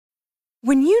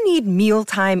When you need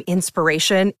mealtime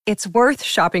inspiration, it's worth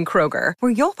shopping Kroger,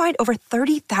 where you'll find over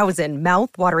 30,000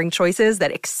 mouth-watering choices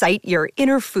that excite your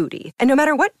inner foodie. And no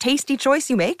matter what tasty choice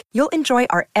you make, you'll enjoy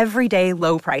our everyday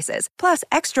low prices, plus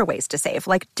extra ways to save,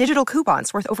 like digital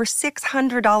coupons worth over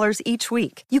 $600 each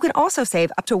week. You can also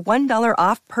save up to $1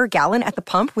 off per gallon at the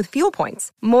pump with fuel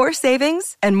points. More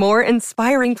savings and more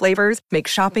inspiring flavors make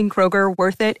shopping Kroger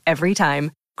worth it every time.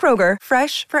 Kroger,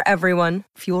 fresh for everyone.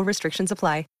 Fuel restrictions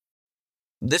apply.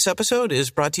 This episode is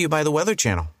brought to you by the Weather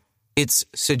Channel. It's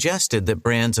suggested that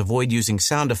brands avoid using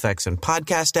sound effects in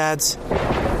podcast ads.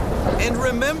 And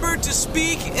remember to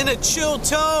speak in a chill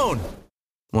tone.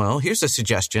 Well, here's a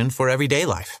suggestion for everyday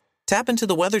life. Tap into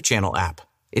the Weather Channel app.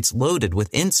 It's loaded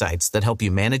with insights that help you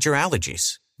manage your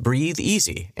allergies, breathe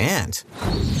easy, and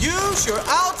use your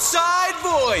outside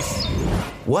voice.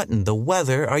 What in the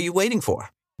weather are you waiting for?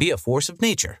 Be a force of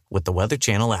nature with the Weather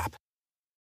Channel app.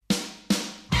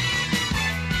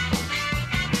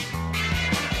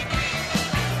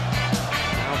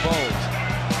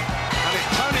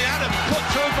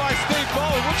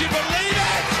 Would you believe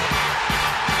it?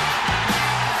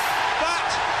 That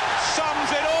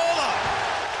sums it all up.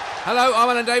 Hello, I'm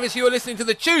Alan Davis. You are listening to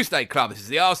the Tuesday Club. This is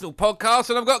the Arsenal podcast,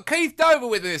 and I've got Keith Dover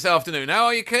with me this afternoon. How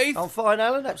are you, Keith? I'm fine,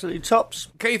 Alan. Absolutely tops.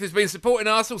 Keith has been supporting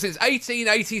Arsenal since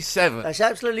 1887. That's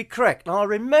absolutely correct. And I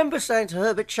remember saying to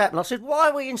Herbert Chapman, I said, why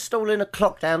are we installing a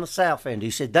clock down the south end?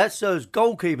 He said, that's those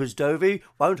goalkeepers, Dovey,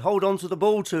 won't hold on to the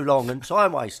ball too long and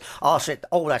time waste. I said,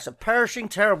 oh, that's a perishing,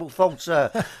 terrible fault,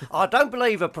 sir. I don't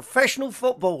believe a professional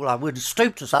footballer would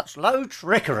stoop to such low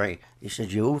trickery. He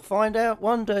said, you'll find out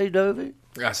one day, Dovey.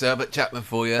 That's Herbert Chapman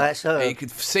for you. That's Herb. He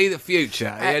could see the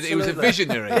future. He was a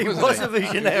visionary, He wasn't was a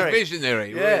visionary. He was a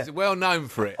visionary. Yeah. He was well known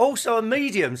for it. Also a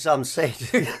medium, some said.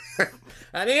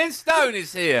 And Ian Stone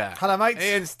is here. Hello, mates.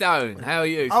 Ian Stone, how are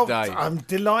you Oh, today? I'm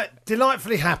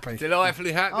delightfully happy.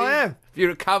 Delightfully happy? I am. Have you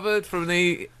recovered from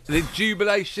the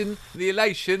jubilation, the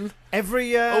elation,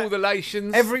 Every all the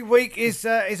elations? every week is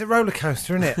a roller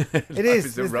coaster, isn't it? It is. Life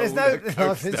is a There's roller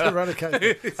life is a roller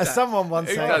coaster. As someone once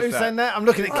Who said. does Who's that? saying that? I'm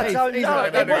looking at I Keith. don't He's know. right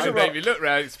It there. was a Dave, you look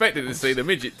round, expected to see the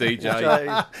midget DJ.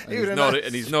 So,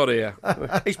 And he's not here.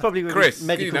 he's probably with Chris, his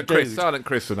medical you know, Chris, dude. Silent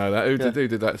Chris will know that. Who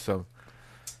did that song?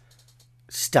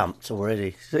 Stumped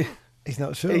already. He's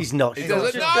not sure. He's not He sure.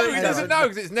 doesn't know. He doesn't know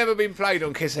because it's never been played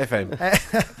on Kiss FM.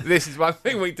 This is one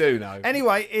thing we do know.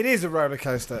 Anyway, it is a roller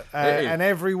coaster, It is. and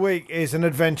every week is an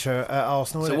adventure at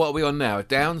Arsenal. So isn't what it? are we on now? A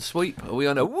down sweep? Are we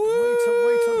on a woo? What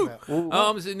are you talking about?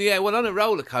 Arms in the air. Well, on a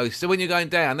roller coaster, when you're going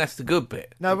down, that's the good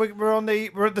bit. No,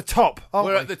 we're at the top. Aren't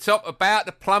We're we? at the top, about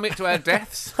to plummet to our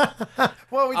deaths.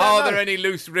 Well, we don't Are know. there any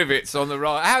loose rivets on the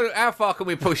right? How far can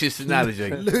we push this analogy?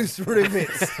 Loose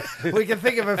rivets? We can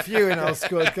think of a few in our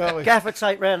squad, can't we? Gaffer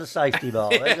tape round the safety bar.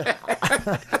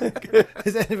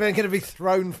 Is anything going to be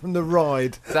thrown from the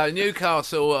ride? So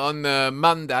Newcastle on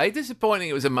Monday. Disappointing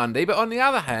it was a Monday, but on the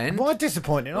other hand, Why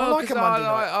disappointing? I well, like a 'cause Monday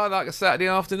night. I like a Saturday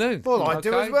afternoon. Well, I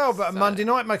do Okay? as well, but a Monday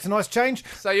night makes a nice change.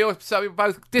 So you're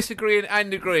both disagreeing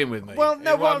and agreeing with me. Well,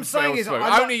 no, in what one I'm saying fell is swoop. I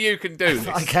like- only you can do this.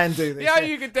 I can do this. Yeah,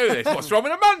 you can do this. What's wrong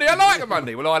with a Monday? I like a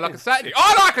Monday. Well, I like a Saturday.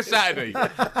 I like a Saturday.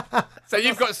 So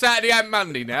you've got Saturday and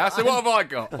Monday now. So what have I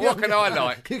got? What can I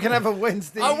like? You can have a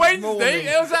Wednesday. A Wednesday? morning.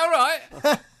 Is that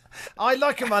right? I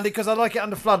like a Monday because I like it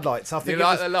under floodlights. I think You it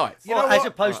like was- the lights? You know As what?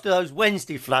 opposed to those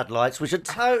Wednesday floodlights, which are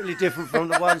totally different from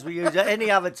the ones we use at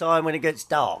any other time when it gets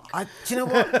dark. Do you know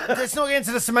what? Let's not get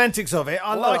into the semantics of it.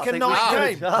 I Well, like I a think night we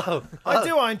game. should. Oh. I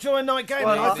do. I enjoy a night game.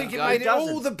 Well, and I I think it think made it it all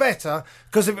doesn't. the better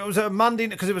because if it was a Monday,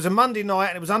 because it was a Monday night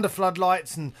and it was under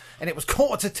floodlights and it was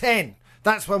 9:45.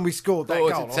 That's when we scored that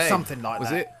 9:45 goal or something like Was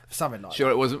that. it? Something like Sure,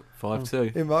 it wasn't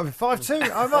 5-2. that. It might have been 5-2.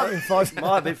 I might have been 5.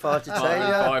 Might be 5 to 10,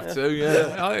 yeah. 5-2,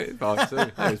 yeah. 5-2.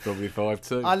 It was probably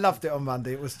 5-2. I loved it on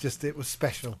Monday. It was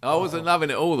special. I wasn't loving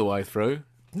it all the way through.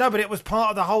 No, but it was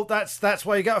part of the whole. That's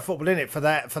why you go to football, innit? For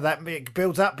that, it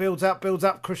builds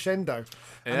up crescendo,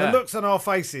 and Yeah. the looks on our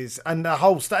faces and the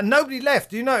whole and nobody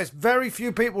left. You notice very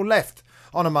few people left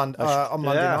on Monday yeah.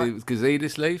 night. Did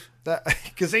Gazidis leave?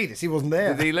 Gazidis, he wasn't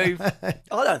there. Did he leave? I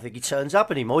don't think he turns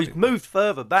up anymore. He's moved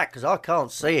further back because I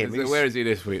can't see him. Where is he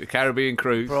this week? The Caribbean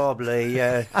cruise? Probably,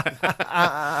 yeah.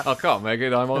 I can't,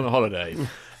 Megan. I'm on holiday.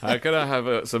 Can I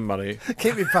have some money?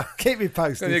 keep me Can you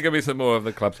posted. give me some more of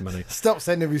the club's money? Stop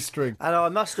sending me string. And I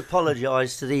must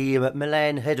apologise to the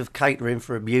Milan head of catering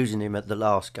for abusing him at the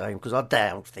last game because I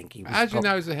don't think he was. How do you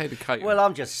know he's the head of catering? Well,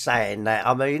 I'm just saying that.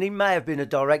 I mean, he may have been a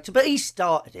director, but he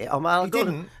started it. I mean,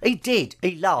 didn't. He did.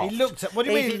 He laughed. He looked at- what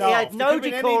do you mean did- he He had laughed? no It could have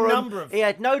been any decorum. number of- He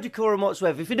had no decorum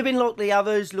whatsoever. If he'd have been like the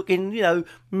others, looking,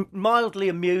 mildly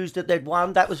amused that they'd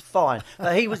won, that was fine.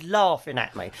 But he was laughing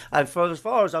at me, and for as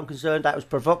far as I'm concerned, that was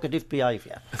provocative. provocative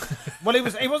behaviour. Well, he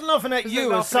wasn't laughing at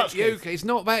you as such. It's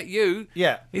not about you.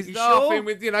 Yeah. He's You laughing sure?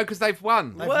 with, because they've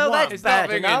won. Well, won. that's It's bad not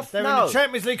thinking- enough. They're in No. the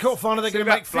Champions League quarter-final. They're going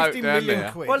to make 50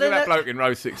 million quid. Well, Look at that then- bloke in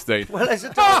row 16. Well, as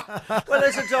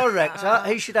a director,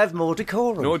 he should have more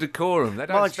decorum. Nor decorum. They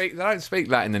Mind- don't speak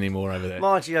Latin anymore over there.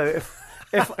 Mind you, if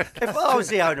I was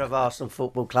the owner of Arsenal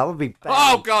Football Club, I'd be banned.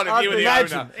 Oh, God, if you were the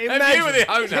Imagine- owner. If you were the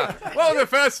owner, what was the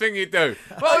first thing you'd do?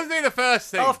 What would be the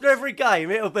first thing? After every game,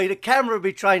 it'll be the camera will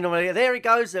be trained on me. There he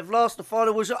goes. They've lost the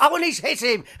final whistle. Oh, and he's hit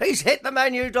him. He's hit the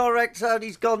Man U director, and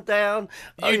he's gone down.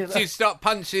 You start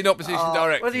punching opposition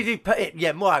directors. Well, did he put it?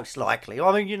 Yeah, most likely.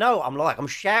 I mean, you know what I'm like. I'm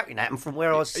shouting at him from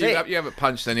where I sit. You haven't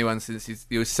punched anyone since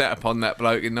you were set upon that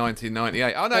bloke in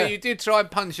 1998. Oh, no, Yeah. you did try and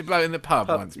punch a bloke in the pub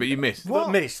once, but you missed. But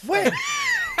missed. When?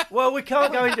 Well, we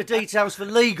can't go into details for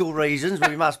legal reasons,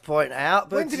 we must point out.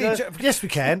 But, When did he? Yes, we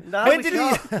can. No, when we did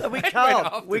can't. No, we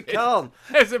can't. We can't.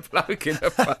 There's a bloke in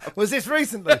the pub. he? Was this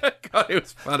recently? God, it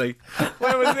was funny.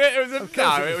 Where was it? It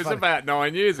was funny. about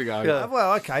 9 years ago. Yeah.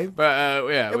 Well, okay. But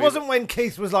yeah, It wasn't when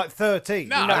Keith was like 13.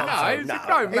 No, he was a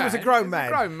grown man. He was a grown man.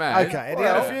 grown man. Okay, and he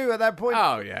had a few at that point.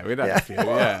 Oh yeah, we'd had a few.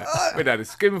 Yeah, we'd had a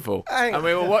skinful, and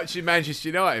we were watching Manchester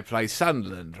United play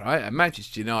Sunderland, right? And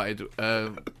Manchester United,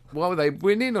 what were they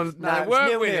winning? Or, No, they it was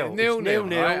weren't 0-0. winning. It's 0-0,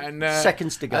 0-0, right? And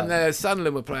seconds to go. And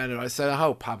Sunderland were playing, right? So the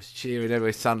whole pub's cheering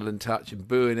every Sunderland touch and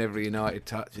booing every United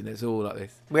touch, and it's all like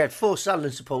this. We had 4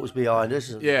 Sunderland supporters behind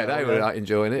us. Yeah, they were like,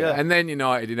 enjoying it. Yeah. And then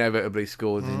United inevitably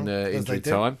scored in injury they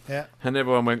do. time. Yeah. And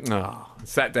everyone went, oh, and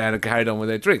sat down and carried on with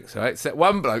their drinks, right? So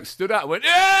one bloke stood up and went,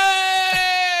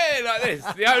 yay! Like this.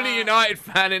 The only United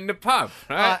fan in the pub,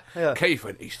 right? Yeah. Keith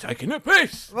went, he's taking the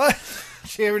piss. Right.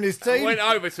 Cheering his team. Went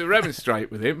over to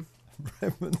remonstrate with him.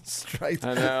 Remonstrate.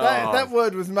 I know. That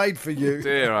word was made for you.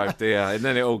 Dear, oh dear. And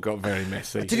then it all got very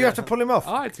messy. Did you have to pull him off?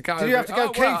 I had to go. Did you have to go,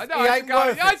 Keith? Well, no, he I ain't had to go,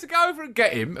 worth I had it. to go over and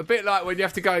get him. A bit like when you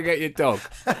have to go and get your dog.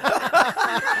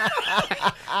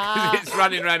 'Cause it's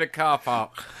running around a car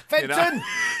park. you know? Fenton!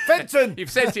 Fenton! You've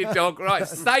said to your dog, right,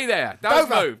 stay there. Don't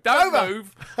Dover. move. Don't Dover.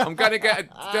 move. I'm going to get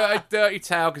a dirty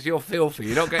towel because you're filthy.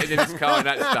 You're not getting in this car in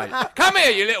that state. Come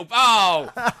here, you little... Oh,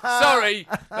 sorry.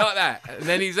 Like that. And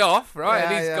then he's off, right? Yeah,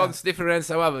 and he's yeah. gone sniffing around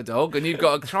some other dog and you've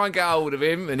got to try and get hold of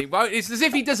him and he won't. It's as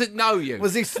if he doesn't know you.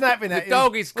 Was he snapping at The you?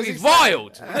 dog is Was he he's snapping?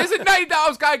 wild. He doesn't know that I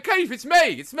was going, Keith, it's me.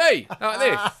 It's me. Like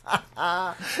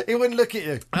this. He wouldn't look at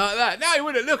you. Like that. No, he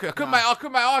wouldn't look. I couldn't make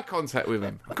eye contact with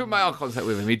him.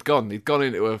 He'd gone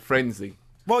into a frenzy.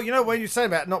 Well, you know, when you say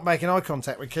about not making eye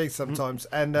contact with Keith sometimes,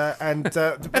 and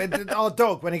our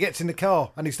dog, when he gets in the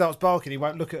car and he starts barking, he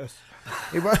won't look at us.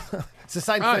 He won't. It's the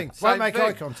same Right, thing. same Won't make thing.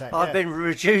 eye contact. I've yeah. been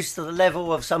reduced to the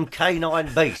level of some canine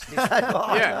beast. Is that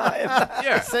what Yeah.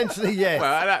 Yeah. Essentially, yes.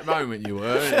 Well, at that moment you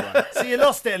were, anyway. So you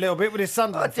lost it a little bit with his I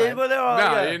Sunderland did, fan. well, there are.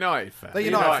 No, yeah. the United fan. The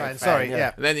United fan, sorry,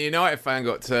 yeah. And then the United fan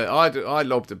got to...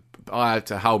 I had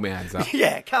to hold my hands up.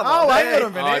 Yeah, come Oh, on. hang on a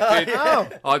minute. I did. Oh.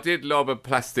 I did lob a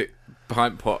plastic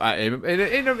pint pot at him in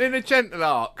a gentle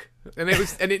arc, and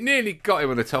it nearly got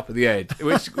him on the top of the head,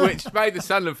 which made the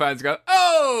Sunderland fans go,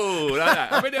 "Oh!" like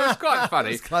that. I mean, it was quite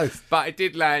funny. close. But it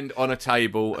did land on a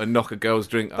table and knock a girl's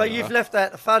drink over. But you've left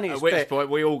out the funniest At which bit. point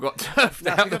we all got turfed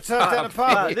out. You got turned down the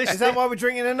pub. No, this Is that why we're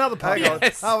drinking another pub? Hang on.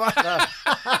 Yes. Oh, right.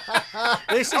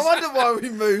 This I is wonder why we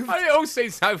moved. And it all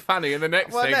seems so funny. And the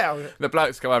next Well, thing, now- the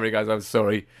blokes come over. He goes, "I'm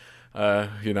sorry.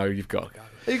 You've got to go."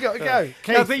 You got to go.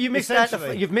 Keith, no, but you missed out.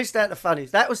 essentially. You've missed out the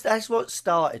funniest. That's what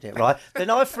started it, right? Then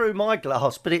I threw my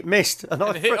glass, but it missed, and I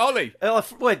it hit Ollie.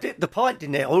 The pint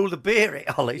didn't hit. All the beer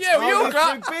hit Ollie. Yeah, well, your he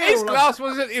glass. threw beer His all glass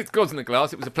wasn't. It wasn't a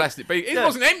glass. It was a plastic bead. It Yeah.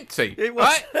 wasn't empty. It was-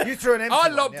 Right? You threw an empty I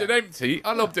one, lobbed yeah. an empty.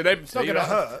 I lobbed an empty. not gonna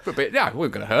hurt. For a bit. No, it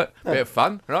wasn't going to hurt. Bit of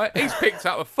fun, right? He's picked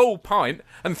up a full pint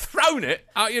and thrown it,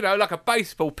 like a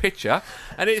baseball pitcher,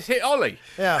 and it's hit Ollie.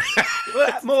 Yeah.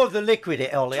 Well, more of the liquid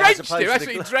hit Ollie, as Drenched opposed him. to the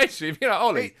Actually, glass. drenched him.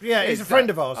 Ollie. Yeah, he's a friend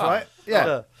of ours, right?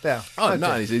 Yeah. Yeah. Oh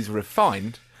no, he's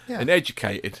refined and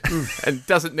educated, and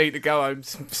doesn't need to go home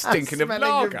stinking of Smelling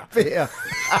your lager. beer.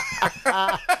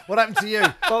 What happened to you?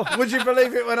 Would you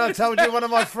believe it when I told you one of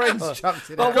my friends chucked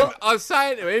it out? I was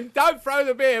saying to him, "Don't throw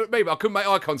the beer at me," but I couldn't make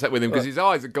eye contact with him because his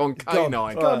eyes had gone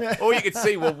canine. Gone, yeah. All you could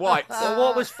see were whites. Well,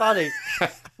 what was funny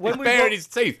when we Baring walked- his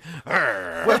teeth.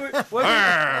 when we-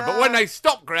 But when they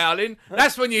stop growling,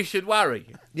 that's when you should worry.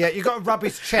 Yeah, you got to rub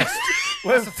his chest.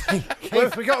 That's the thing.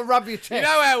 Keith, we got to rub your chest. You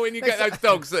know how when you get those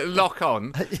dogs that lock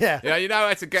on, Yeah. you know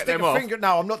how to get Stick them a off. finger.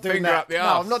 No, I'm not doing Finger that. up the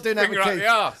arse. No, I'm not doing that Finger with up Keith. the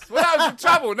arse. Well, that was the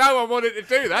trouble. No one wanted to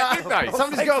do that, did they?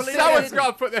 Somebody's got to Someone's got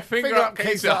to put their finger up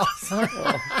Keith's arse.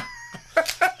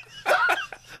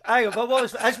 Hang on, but what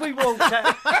was as we walked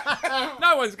out?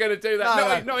 No one's going to do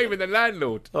that. No. Not even the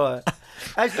landlord. Right.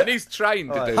 And he's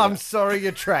trained to do I'm that. sorry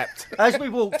you're trapped. As we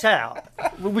walked out,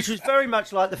 which was very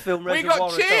much like the film We Reservoir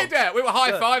got of cheered Dogs. at. We were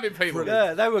high-fiving people.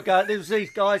 Yeah, they were going. There was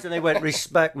these guys, and they went,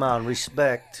 "Respect, man,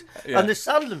 respect." Yeah. And the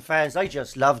Sunderland fans, they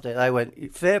just loved it. They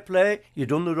went, "Fair play, you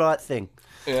done the right thing."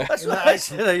 Yeah. That's what they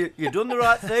said. You done the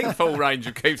right thing. Full range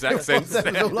of Keith's accents. That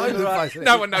was all over the place.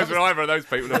 No one knows where either of those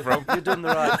people are from. You done the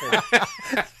right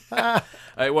thing.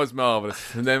 It was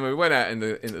marvellous. And then we went out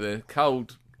into the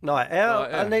cold. Night out,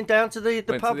 Right, yeah. and then down to the Went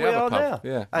to pub the we other are pub, now.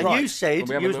 yeah. And Right. you said And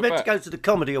we you haven't was looked meant back. to go to the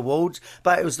Comedy Awards,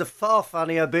 but it was the far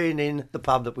funnier being in the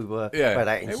pub that we were Yeah, where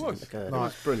that it incident was. occurred. It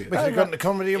was brilliant. We could have gone to the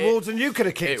Comedy Awards and you could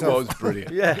have kicked It off. was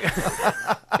brilliant. Yeah.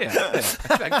 Yeah.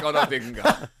 Thank God I didn't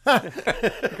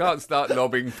go. Can't start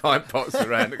lobbing pint pots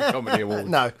around at Comedy Awards.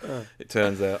 No. It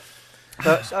turns out.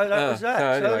 But, so that was that.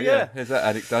 So, anyway, yeah. Here's that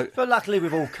anecdote. But luckily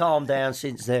we've all calmed down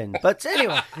since then. But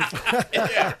anyway,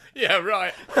 Yeah,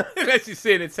 right. Unless you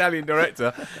see an Italian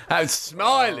director and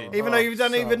smiling. Even though you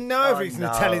don't even know if he's an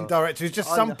know. Italian director, he's just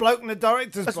some bloke in the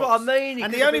director's That's box. what I mean, he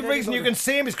And could the have only been reason you anybody. can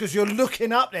see him is because you're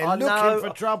looking up there, I looking know. for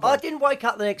trouble. I didn't wake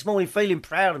up the next morning feeling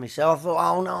proud of myself. I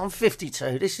thought, oh no, I'm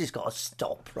 52. This has got to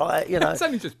stop, right? You know, It's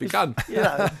only just begun. you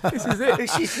know, This is it.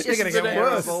 this is You're just gonna get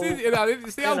worse. terrible.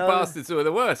 It's the old know. bastards who are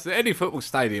the worst. At any football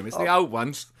stadium, it's the old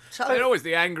ones. So- They're always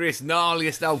the angriest,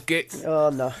 gnarliest old gits. Oh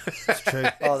no. It's true.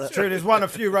 Oh, It's true. There's one a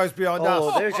few rows behind Oh,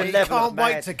 us. there's a He level of can't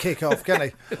wait mad. to kick off, can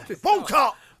he?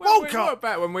 Walcott! Well, we were Walcott!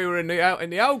 back when we were in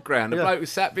the old ground. The bloke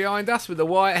was sat behind us with the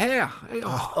white hair.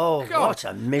 Oh, God. what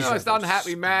a miserable. Most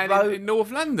unhappy man stroke. in North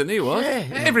London, he was. Yeah.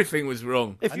 Everything was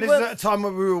wrong. If And you this is weren't, at a time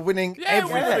when we were winning Yeah,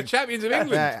 we were everything. the champions of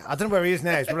England. Yeah, I don't know where he is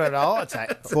now. He's probably had a heart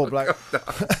attack. Poor bloke.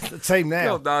 The team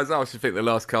now. God knows, I should think the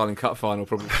last Carling Cup final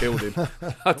probably killed him.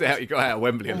 I doubt he got out of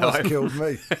Wembley Almost alive. killed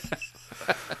me.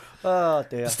 oh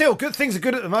dear. Still, good things are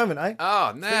good at the moment, eh? Oh,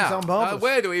 Things now, are marvellous.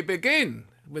 where do we begin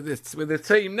with the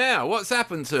team now? What's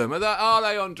happened to them? Are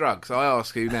they on drugs? I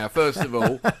ask you now, first of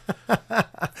all.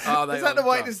 Are they Is that on the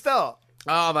way to drugs? start?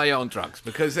 Are they on drugs?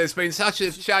 Because there's been such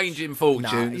a change in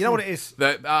fortunes. you know what it is?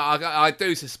 That I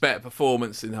do suspect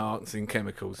performance-enhancing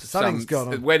chemicals. Something's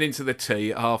gone on. Went into the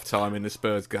tea at half-time in the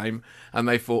Spurs game, and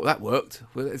they thought, that worked.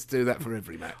 Well, let's do that for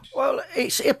every match. Well,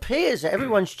 it appears that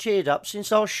everyone's cheered up since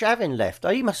Arshavin left. Oh,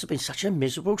 he must have been such a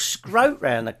miserable scroat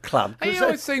round the club. 'cause He they-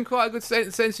 always seemed quite a good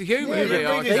sense of humour. Yeah, didn't he, you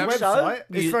read his think Arshavin? so? website.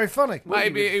 It's You- very funny. What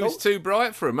Maybe you'd it was thought. too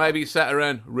bright for him. Maybe he sat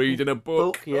around reading a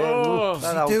book. Book, yeah. Oh,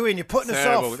 That are you doing? You're putting us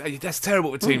terrible. off. Hey, that's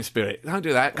terrible with team spirit. Don't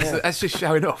do that, because that's just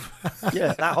showing off.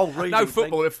 Yeah, that whole reading No thing.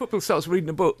 football. If football starts reading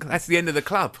a book, that's the end of the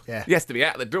club. Yeah. He has to be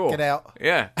out the door. Get out.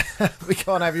 Yeah. We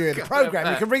can't have you in the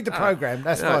programme. You can read the programme.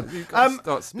 That's No, fine. you've got to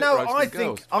start spit No,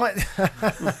 roasting I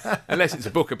think Unless it's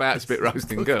a book about spit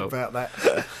roasting girls. about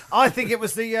that. I think it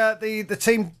was the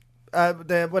team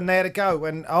when they had a go,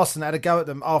 when Arsenal had a go at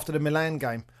them after the Milan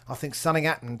game. I think something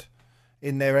happened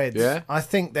in their heads. Yeah? I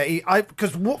think that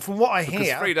because from what I Because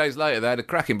hear, 3 days later, they had a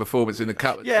cracking performance in the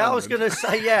cup. at Yeah, I was Sunderland. going to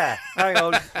say, yeah. Hang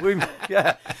on.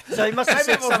 Yeah. So he must have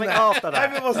said something after that.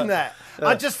 maybe it wasn't that.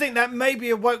 I just think that maybe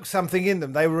awoke something in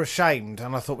them. They were ashamed,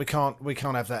 and I thought we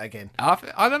can't have that again.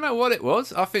 I don't know what it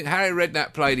was. I think Harry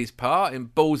Redknapp played his part in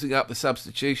ballsing up the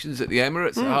substitutions at the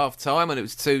Emirates at half time when it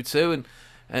was 2-2,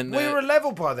 and We were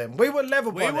level by them. We were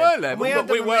level by we them. were level, had but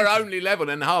the we were momentum. only level,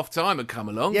 and half time had come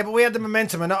along. Yeah, but we had the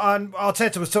momentum, and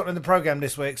Arteta was talking in the programme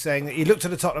this week, saying that he looked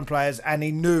at the Tottenham players and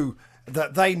he knew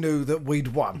that they knew that we'd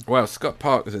won. Well, Scott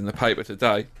Parker's in the paper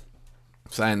today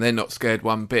saying they're not scared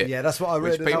one bit. Yeah, that's what I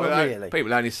read. Which people, Oh, really?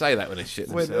 people only say that when they shit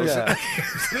themselves. Yeah.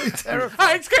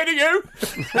 I ain't scared of you.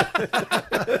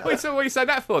 What you say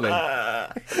that for then?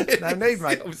 No need,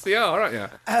 mate. Obviously are, aren't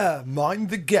you? Mind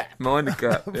the gap. Mind the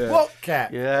gap. Yeah. What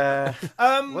gap? Yeah.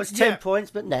 Well, it's 10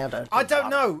 points, but now don't. I don't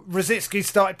know. Rosicki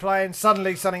started playing.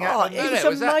 Suddenly something Oh, happened. he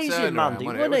was that amazing turnaround, Monday,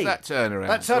 wasn't wasn't it? he? It was that turnaround.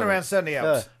 That turnaround certainly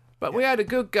helps. But we had a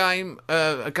good game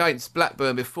against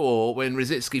Blackburn before when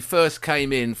Rosicki first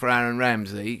came in for Aaron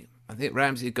Ramsey. I think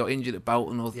Ramsey had got injured at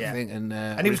Bolton or Yeah. something,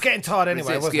 and he was getting tired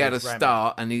anyway, Rosicki wasn't he, had a Ramsey?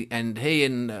 start, and he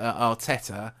and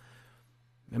Arteta,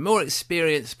 the more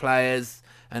experienced players,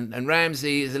 and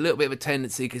Ramsey is a little bit of a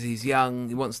tendency because he's young.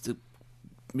 He wants to,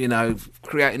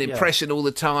 create an impression all the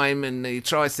time, and he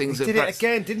tries things. He that did it perhaps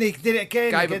again, didn't he? Did it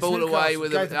again. Gave a against ball Newcastle. away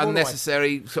with Gave an the ball away.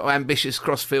 unnecessary sort of ambitious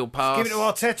crossfield pass. Give it to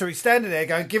Arteta. He's standing there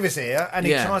going, "Give us here," and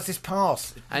he Yeah. tries this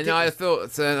pass. And I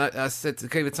thought, I said to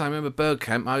keep the time, remember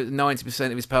Bergkamp,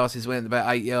 90% of his passes went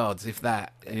about 8 yards, if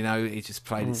that. He just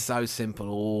played it so simple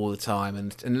all the time,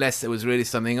 and unless there was really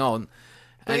something on.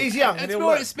 But he's young, And and it's he'll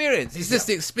more learn. experience. It's just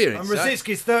the And experience. right?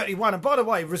 Rosicki's 31. And by the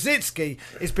way, Rosicki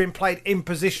has been played in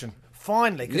position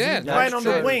finally, because Yeah, he's been playing that's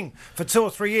on the true. wing for 2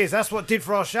 or 3 years. That's what did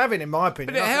for Arshavin, in my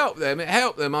opinion. But it helped them. It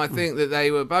helped them. I think that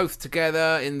they were both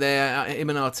together in there, him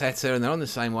and Arteta, and they're on the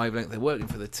same wavelength. They're working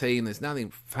for the team. There's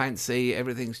nothing fancy.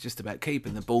 Everything's just about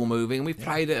keeping the ball moving. We've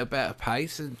played at a better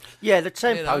pace. And Yeah, the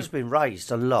tempo's been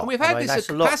raised a lot. and we've had I mean, this that's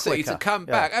a lot capacity to quicker. come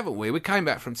Yeah. back, haven't we? We came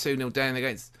back from 2-0 down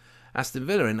against Aston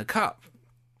Villa in the Cup.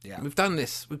 Yeah. We've done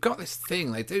this. We've got this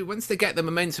thing. They do. Once they get the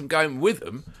momentum going with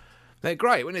them, they're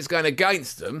great. When it's going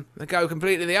against them, they go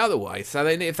completely the other way. So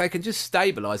if they can just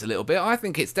stabilise a little bit, I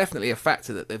think it's definitely a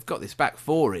factor that they've got this back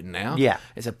four in now. Yeah.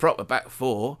 It's a proper back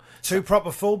four. 2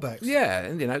 proper fullbacks. Yeah,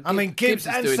 and I mean, Gibbs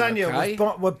is and doing Sanya okay.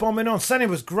 were bombing on. Sanya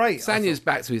was great. I Sanya's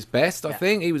back to his best, I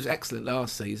think. He was excellent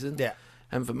last season. Yeah.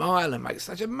 And Vermaelen makes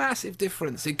such a massive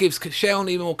difference. It gives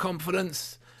Koscielny more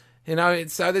confidence. You know,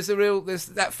 so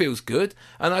that feels good.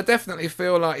 And I definitely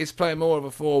feel like he's playing more of a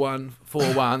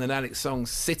 4-1 and Alex Song's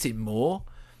sitting more,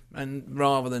 and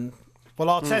rather than Well,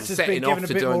 Arteta's setting been given off a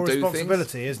to bit do more things.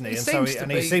 responsibility, isn't he? He And seems so to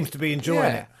he be. seems to be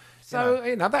enjoying it.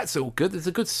 So, that's all good. There's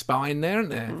a good spine there, isn't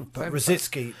there? But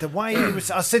Rosicky, the way I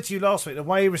said to you last week, the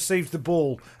way he receives the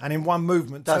ball and in one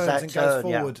movement Does turns that and goes turn,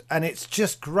 yeah. forward, and it's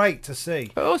just great to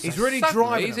see. But also, He's really suddenly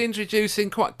driving. He's them. introducing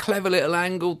quite clever little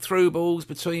angled through balls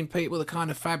between people, the kind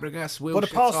of Fabregas, Wilshere Well, the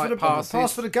pass for type the passes.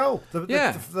 pass for the goal, the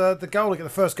goal, the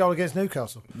first goal against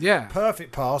Newcastle. Yeah.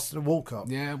 Perfect pass to Walcott.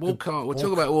 Yeah, Walcott. We'll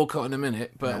talk about Walcott in a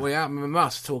minute, but we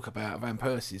must talk about Van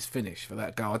Persie's finish for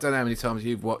that goal. I don't know how many times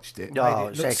you've watched it. Oh,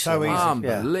 It it's looks so excellent. easy.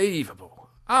 Yeah. Unbelievable.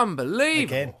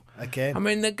 Again. I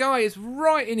mean, the guy is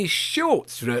right in his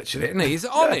shorts, virtually, isn't he? He's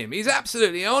on him. He's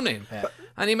absolutely on him.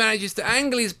 And he manages to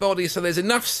angle his body so there's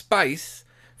enough space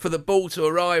for the ball to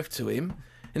arrive to him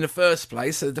in the first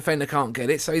place, so the defender can't get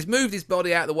it. So he's moved his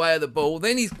body out of the way of the ball.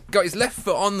 Then he's got his left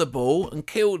foot on the ball and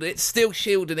killed it, still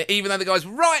shielding it, even though the guy's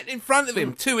right in front of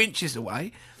him, 2 inches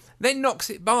away. Then knocks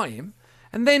it by him.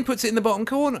 And then puts it in the bottom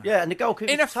corner. Yeah, and the In a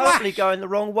goalkeeper's totally flash. going the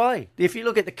wrong way. If you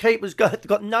look at the keeper's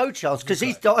got no chance because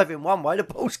he's diving one way, the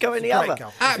ball's going the Great other.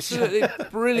 goal. Absolutely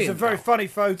brilliant. It's a very funny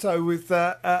photo with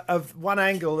of one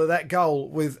angle of that goal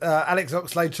with Alex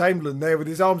Oxlade-Chamberlain there with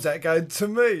his arms out going, to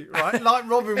me, right? Like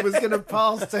Robin was going to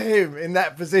pass to him in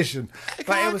that position. But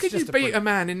How it was could you just beat a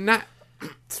man in that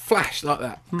flash like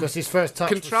that? because his first touch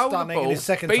Control was the stunning ball, and his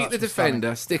second beat touch the was stunning.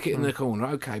 defender, stick it in the corner.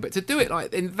 Okay, but to do it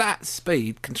like in that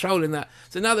speed, controlling that,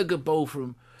 it's another good ball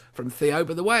from Theo.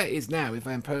 But the way it is now with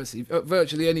Van Persie,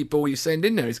 virtually any ball you send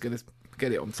in there is going to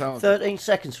get it on target. 13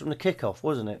 seconds from the kickoff,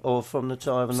 wasn't it? Or from the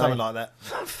time and Something like that.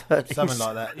 13 Something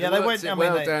like that. Yeah, They they worked went. it I mean,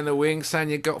 well they- down the wing.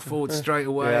 Sanya got forward straight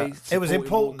away. Yeah. it was supporting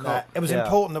important Walcott. Yeah.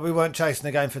 important that we weren't chasing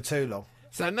the game for too long.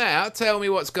 So now, tell me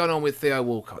what's gone on with Theo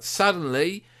Walcott.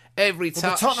 Suddenly, every the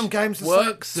touch Tottenham game's the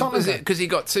works. same- Tottenham Was it game. because he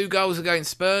got 2 goals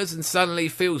against Spurs and suddenly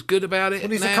feels good about it?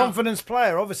 Well, he's now? a confidence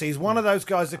player. Obviously, he's one of those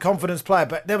guys, a confidence player.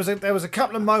 But there was a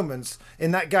couple of moments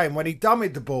in that game when he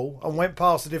dummied the ball and went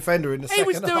past the defender in the He second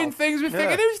was doing half. things with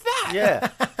thinking, who's that? Yeah.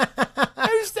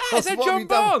 Who's that? Is that What have John we done-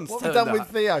 Barnes? what have we turned done with up?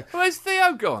 Theo? Where's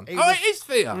Theo gone? He Oh, was- it is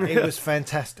Theo. It was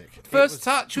fantastic. First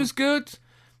touch was good.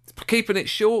 Keeping it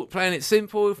short, playing it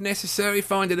simple if necessary,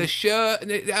 finding a shirt.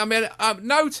 And I mean,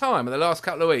 no time in the last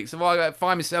couple of weeks have I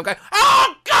find myself going,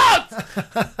 oh, God!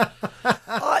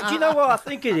 Do you know what I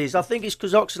think it is? I think it's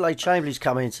because Oxlade-Chamberlain's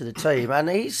coming into the team and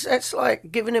it's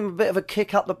like giving him a bit of a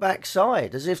kick up the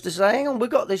backside, as if to say, hang on, we've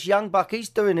got this young buck, he's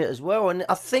doing it as well. And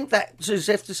I think that's as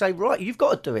if to say, right, you've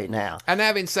got to do it now. And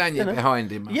having Sanya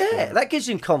behind him. Yeah, that gives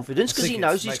him confidence because he think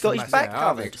knows it he's makes got a his massive- back I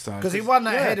covered. think so. Because he won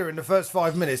that header in the first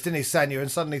 5 minutes, didn't he, Sanya?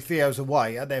 And suddenly Theo's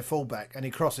away at their fullback, and he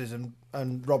crosses,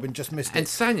 and Robin just missed And it.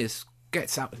 Sanyas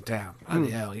gets up and down.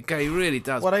 Bloody hell. He really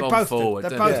does Well, they bomb both forward. do.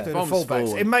 They're don't both they? doing Bombs fullbacks.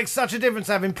 forward. It makes such a difference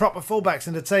having proper fullbacks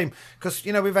in the team because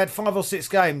we've had 5 or 6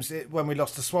 games when we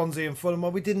lost to Swansea and Fulham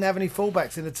where we didn't have any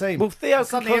fullbacks in the team. Well, Theo And can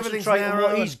suddenly everything's concentrate on narrow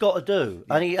what he's got to do,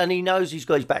 and he knows he's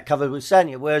got his back covered with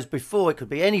Sanya. Whereas before it could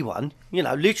be anyone,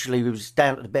 literally he was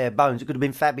down to the bare bones. It could have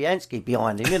been Fabianski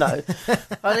behind him,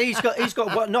 and he's got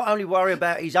to not only worry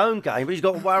about his own game, but he's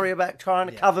got to worry about trying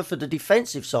to cover for the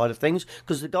defensive side of things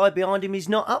because the guy behind him is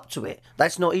not up to it.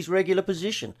 That's not his regular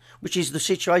position, which is the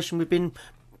situation we've been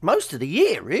most of the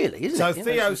year, really, isn't So it?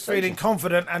 Theo's feeling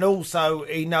confident, and also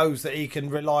he knows that he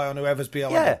can rely on whoever's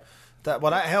behind Yeah. him.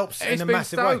 That helps It's in a been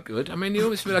massive so way. good. I mean, you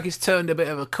almost feel like he's turned a bit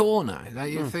of a corner.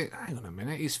 You think, hang on a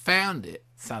minute, he's found it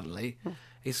suddenly.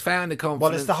 He's found the confidence.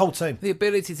 Well, it's the whole team. The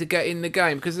ability to get in the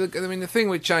game. Because, I mean, the thing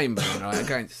with Chamberlain, right,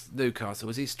 against Newcastle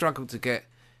was he struggled to get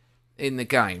in the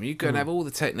game. You can have all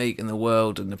the technique in the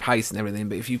world and the pace and everything,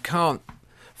 but if you can't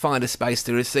find a space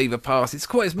to receive a pass.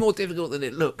 It's more difficult than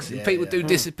it looks. People do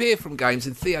disappear from games,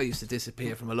 and Theo used to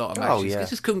disappear from a lot of matches. He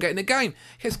just couldn't get in the game.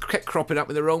 He just kept cropping up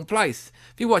in the wrong place.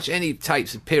 If you watch any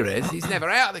tapes of Pires, he's never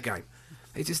out of the game.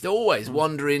 He's just always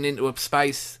wandering into a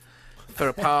space for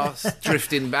a pass,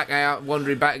 drifting back out,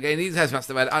 wandering back again. He must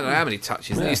have had, I don't know how many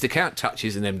touches. They used to count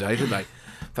touches in them days, didn't they?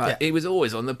 But he was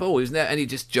always on the ball. He was and he'd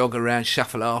just jog around,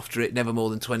 shuffle after it, never more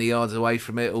than 20 yards away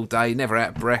from it all day, never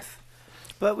out of breath.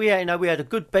 But we had a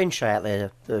good bench out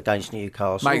there against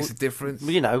Newcastle. Makes a difference.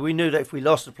 We knew that if we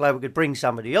lost the player, we could bring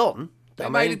somebody on. It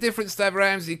made a difference to have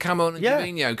Ramsey come on and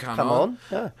Jorginho come on.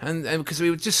 And because we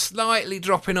were just slightly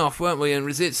dropping off, weren't we? And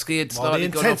Rosicky had slightly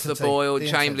gone off the boil.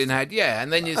 Chamberlain had,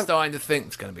 and then you're starting to think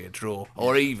it's going to be a draw.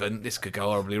 Or even, this could go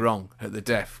horribly wrong at the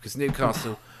death, because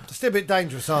Newcastle... They're still a bit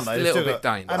dangerous, aren't they? A little bit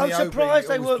dangerous. I'm surprised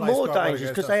they weren't more dangerous,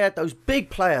 because they had those big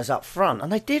players up front,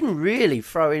 and they didn't really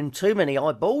throw in too many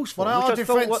eyeballs for them, which I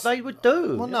thought what they would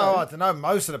do. Well, no, I don't know.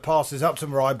 Most of the passes up to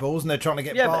them were eyeballs, and they're trying to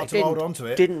get Bart to hold on to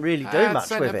it. Didn't really do much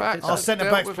with it. Our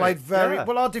centre-backs played very...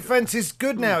 Well, our defence is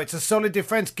good now. It's a solid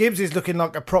defence. Gibbs is looking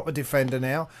like a proper defender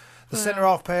now. The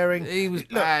centre-half pairing... He was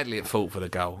badly at fault for the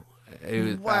goal.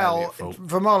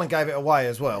 Vermaelen gave it away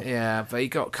as well. Yeah, but he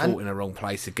got caught in the wrong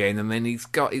place again, and then he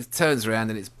turns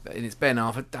around and it's Ben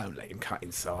Arthur. Don't let him cut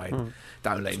inside.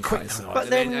 Don't let him cut inside. But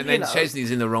then Chesney's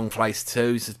in the wrong place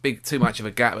too. It's too much of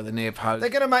a gap at the near post.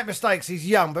 They're going to make mistakes. He's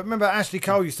young, but remember Ashley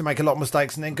Cole used to make a lot of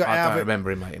mistakes and then got out of it. I don't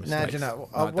remember him making mistakes. Do you know?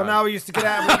 Now he used to get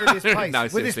out of it with his pace. No,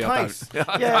 with his pace.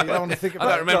 I don't want to think about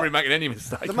I don't remember him making any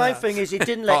mistakes. The main thing is it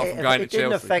didn't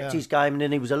affect his game, and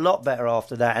then he was a lot better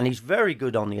after that. And he's very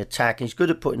good on the attack. He's good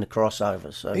at putting the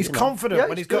crossovers. So he's confident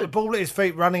when he's got the ball at his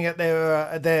feet, running at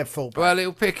their fullback. Well,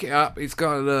 he'll pick it up. He's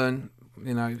got to learn.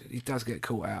 He does get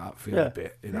caught out upfield a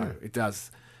bit. It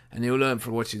does, and he'll learn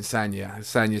from watching Sanya.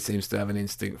 Sanya seems to have an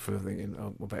instinct for thinking,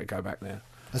 "Oh, we better go back now."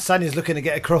 And Sanya's looking to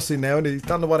get a cross in now, and he's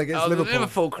done the one against Liverpool. The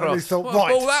Liverpool cross. And he thought,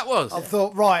 what a ball that was! I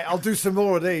thought, I'll do some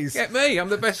more of these. Get me! I'm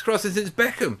the best crosser since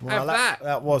Beckham. Well, have that.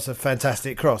 That was a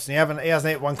fantastic cross, and he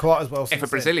hasn't hit one quite as well. If a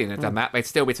Brazilian had done that, they'd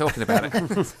still be talking about it.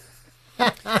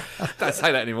 Don't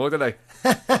say that anymore, do they?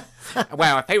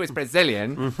 Well, if he was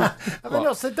Brazilian... Have they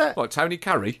not said that? What, Tony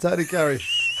Curry? Tony Curry.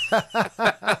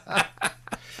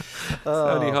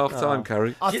 Only half-time,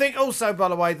 Curry. I think also, by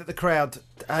the way, that the crowd...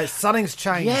 something's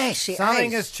changed. Yes,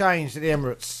 Something has changed at the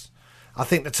Emirates. I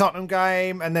think the Tottenham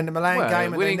game and then the Milan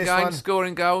game and winning then this games, one.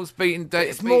 scoring goals, beating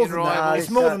It's more than rivals. that. It's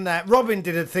more than that. Robin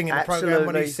did a thing in the programme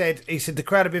when he said the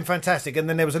crowd had been fantastic, and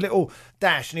then there was a little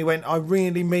dash and he went, I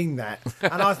really mean that.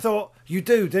 And I thought, you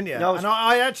do, didn't you? No, and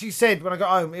I actually said when I got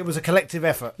home, it was a collective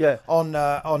effort on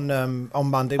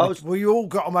Monday. We all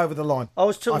got them over the line. I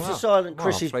was talking to Silent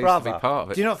Chris's brother.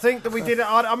 Do you not think that we did it?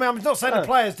 I mean, I'm not saying the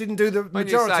players didn't do the When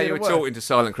majority you say you of were the work. talking to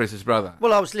Silent Chris's brother.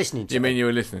 Well, I was listening to You him. mean you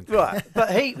were listening? Right,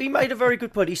 but he made a very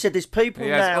good point. He said there's people He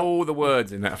has now... all the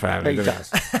words in that family, He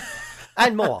doesn't does.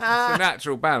 And more. It's a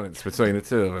natural balance between the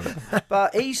two of them.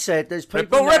 But he said there's Red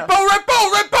people Bull, now... Red Bull, Red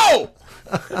Bull, Red Bull!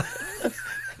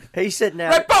 He said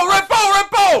now... Red Bull, Red Bull, Red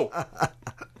Bull!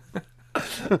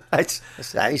 That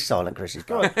is Silent Chris's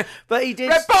brother. But he did...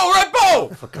 Red Bull, Red Bull!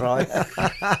 For crying.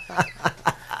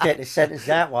 Get this sentence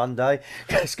out one day.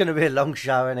 It's going to be a long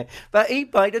show, isn't it? But he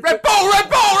made a... Red Bull, Red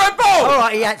Bull, Red Bull! All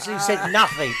right, he actually said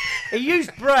nothing. He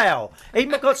used Braille. He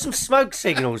got some smoke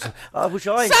signals. Which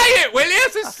I... Say it, will you?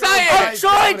 Just say I'm it!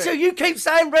 trying to. You keep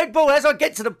saying Red Bull. As I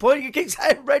get to the point, you keep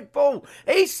saying Red Bull.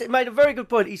 He made a very good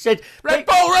point. He said... Red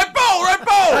Bull, Red Bull, Red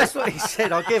Bull! That's what he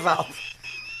said. I'll give up.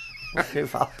 I'll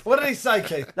give up. What did he say,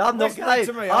 Keith? No, I'm not Explain going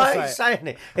to me. I ain't saying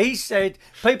it. He said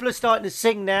people are starting to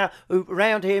sing now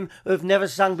around him who've never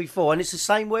sung before, and it's the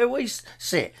same where we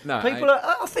sit. No, people are.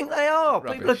 I think they are.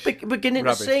 Rubbish. People are beginning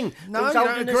Rubbish. to sing. No, Who's you don't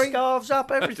holding agree? the scarves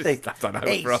up, everything. I don't know.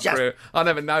 It's For us, just- I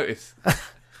never noticed.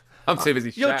 I'm too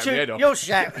busy shouting my head off. You're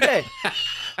shouting. Yeah.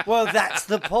 Well, that's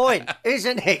the point,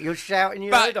 isn't it? You're shouting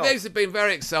your head But off. these have been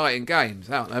very exciting games,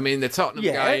 haven't they? I mean, the Tottenham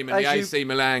Yeah, game and the as AC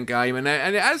Milan game, and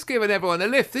it has given everyone a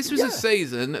lift. This was a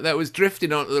season that was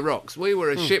drifting onto the rocks. We were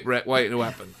a shipwreck waiting to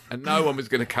happen, and no one was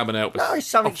going to come and help us. No,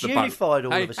 something's off the boat. unified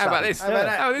all Hey, of a How about sudden. this? How about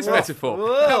that? How about this Whoa. metaphor?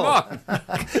 Whoa. Come on.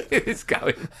 It's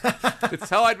going. The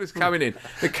tide was coming in.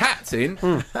 The captain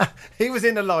He was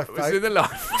in the lifeboat. was in the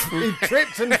life. He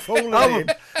tripped and fallen Oh, in.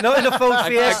 not in the full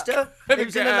Fiesta. He couldn't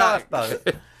was in get a out.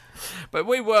 lifeboat. But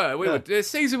we were. The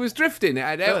season was drifting. It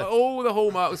had all the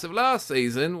hallmarks of last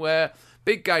season, where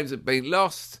big games had been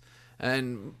lost,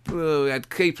 and we had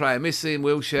key player missing,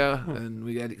 Wilshere, and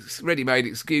we had ready-made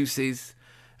excuses,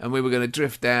 and we were going to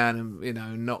drift down,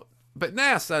 and not. But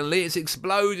now suddenly it's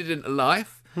exploded into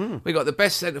life. We got the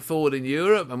best centre forward in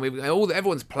Europe, and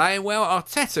everyone's playing well.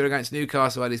 Arteta against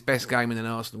Newcastle had his best game in an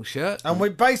Arsenal shirt. And we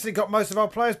basically got most of our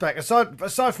players back.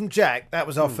 Aside from Jack, that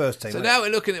was our first team. So now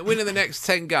we're looking at winning the next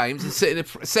 10 games and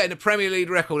setting a Premier League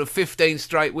record of 15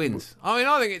 straight wins. I mean,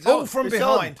 I think it's all from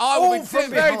behind. I All would be from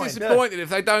very behind. disappointed if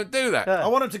they don't do that. I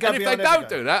want them to go And if they behind don't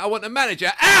every do that, I want the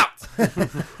manager out.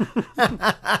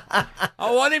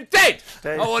 I want him dead.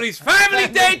 I want his family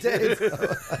dead.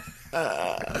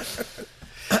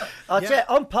 I tell you,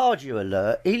 on Pardew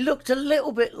alert, he looked a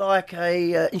little bit like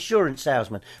a insurance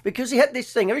salesman because he had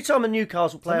this thing. Every time a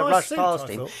Newcastle player nice rushed suit, past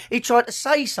I him, thought. he tried to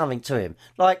say something to him,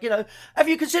 like, have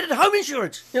you considered home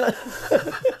insurance? Do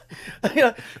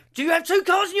you have 2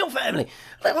 cars in your family?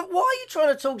 Like, why are you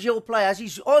trying to talk to your player as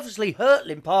he's obviously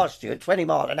hurtling past you at 20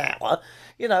 mile an hour?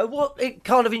 What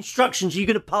kind of instructions are you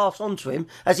going to pass on to him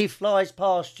as he flies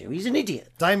past you? He's an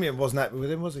idiot. Damien wasn't happy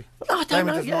with him, was he? I don't Damien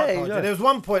know, doesn't like yeah, Pardew. yeah. There was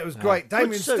one point, it was great. Damien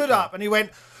Good suit, stood though. up and he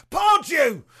went,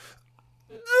 Pardew!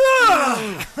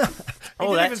 He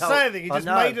didn't even say anything, he just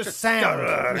made a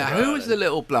sound. Now, who was the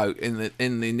little bloke in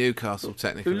the Newcastle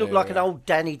technical Who looked like an area? old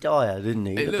Danny Dyer, didn't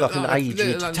he? He looked like an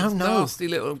aged... I don't know. Nasty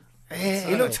little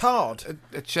He looked hard.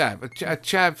 a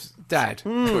chav's dad.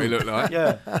 That's what he looked like.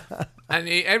 Yeah. And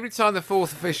every time the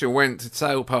fourth official went to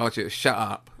tell Pardew to shut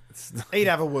up, He'd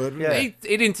have a word, wouldn't he?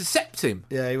 he'd intercept him.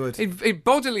 Yeah, he would. He'd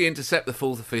bodily intercept the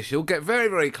fourth official, get very,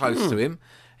 very close to him,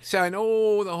 showing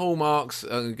all the hallmarks.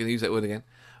 I'm going to use that word again.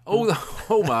 All the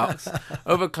hallmarks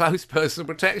of a close personal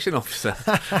protection officer.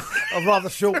 A rather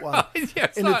short one. Yeah,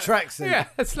 it's In a tracksuit. Yeah,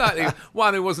 it's likely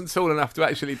one who wasn't tall enough to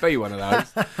actually be one of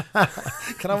those.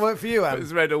 Can I work for you, Adam?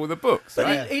 Has read all the books.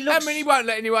 Right? he looks- I mean, he won't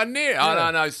let anyone near.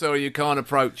 Oh, no, sorry, you can't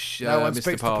approach No one Mr.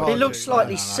 speaks to Pardew. Pardew. He looked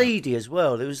slightly seedy as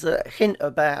well. There was a hint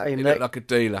about him. He that, looked like a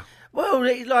dealer. well,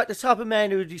 he's like the type of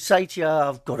man who would say to you,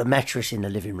 I've got a mattress in the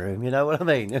living room. You know what I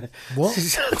mean? What?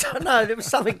 I don't know. There was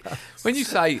something... When you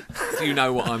say, do you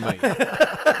know what I mean?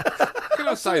 Can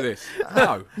I say this?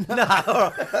 No.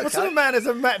 What sort of man has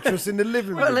a mattress in the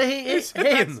living room? Well, it's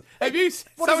him. Have you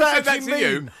What does someone that said that actually to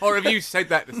you, mean? or have you said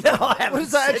that to No, someone? I haven't What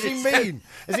does that said actually it. mean?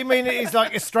 Does he mean that he's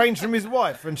like estranged from his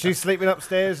wife and she's sleeping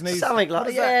upstairs and he's Something what like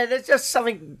is yeah, there's just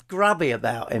something grubby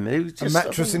about him. He was that? A just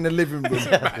mattress in the living room.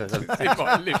 In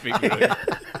my living room.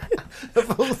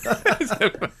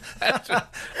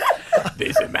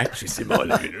 There's a mattress in my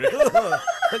living room.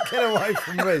 Get away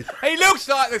from me. He looks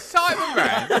like the type of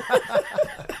man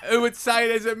who would say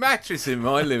there's a mattress in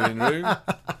my living room.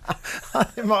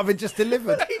 It might have been just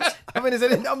delivered. I mean, there's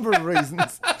any number of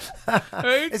reasons.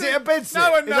 Is it a bed sit?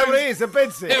 No one Is that what knows. it is? A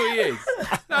bed sit? Here he is.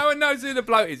 No one knows who the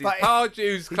bloke is. He's But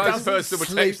Pardew's He close doesn't personal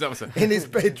sleep protection officer. in his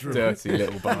bedroom. Dirty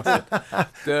little bastard.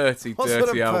 Dirty, What sort of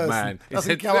dirty old person man. He's a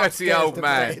doesn't go dirty upstairs old to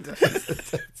man. bed?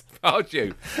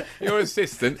 Pardew, your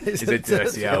assistant is a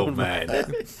dirty old man.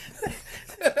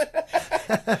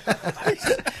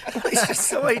 It's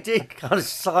just the way he did kind of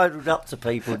sidled up to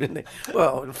people, didn't he?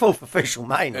 Well, the fourth official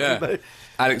mainly. Yeah. But,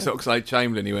 Alex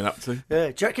Oxlade-Chamberlain he went up to.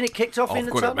 yeah. Do you reckon it kicked off in I've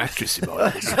the got a tunnel? mattress in my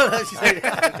living.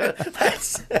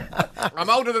 I'm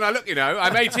older than I look, you know.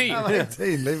 I'm 18. I'm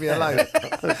 18, leave me alone.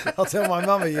 I'll tell my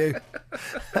mum of you.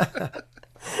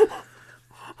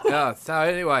 Yeah, so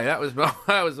anyway, that was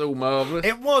all marvellous.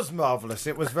 It was marvellous.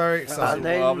 It was very exciting. And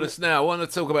then- Marvellous. Now, I want to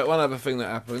talk about one other thing that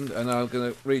happened, and I'm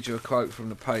going to read you a quote from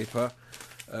the paper.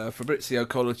 Fabrizio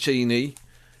Colaccini,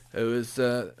 who was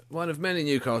one of many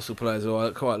Newcastle players who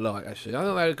I quite like, actually. I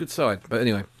thought they had a good side. But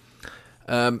anyway,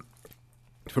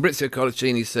 Fabrizio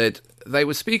Colaccini said, they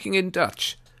were speaking in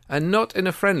Dutch, and not in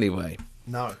a friendly way.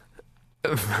 No.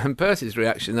 Van Persie's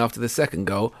reaction after the second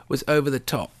goal was over the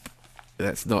top.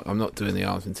 I'm not doing the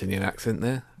Argentinian accent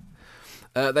there.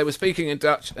 They were speaking in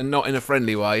Dutch and not in a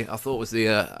friendly way. I thought was the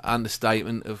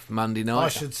understatement of Monday night. I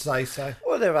should say so.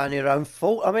 Well, they're only their own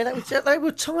fault. I mean, they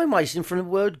were time wasting from the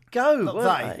word go,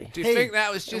 weren't they. they? Do you think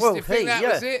that was just? Well, do you think that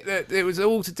was it? That it was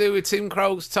all to do with Tim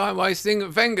Krul's time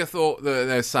wasting? Wenger thought that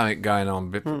there's something going on.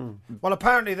 But Well,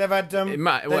 apparently they've had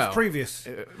well, previous.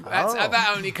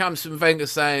 that only comes from Wenger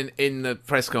saying in the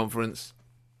press conference.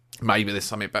 Maybe there's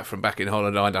something back in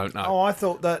Holland. I don't know. Oh, I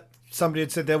thought that somebody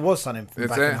had said there was something from Is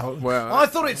back there? in Holland. Well, I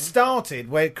thought it started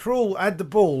where Krul had the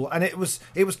ball and it was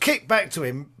kicked back to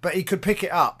him, but he could pick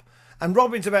it up. And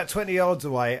Robin's about 20 yards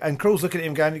away, and Krul's looking at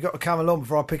him going, "You've got to come along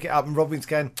before I pick it up." And Robin's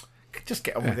going, "Just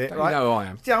get on with it, don't right?" you know who I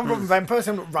am? Yeah, I'm Robin Van Persie.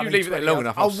 I'm not running. leave it there 20 long yards.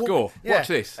 enough, I'll score. Yeah. Watch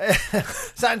this.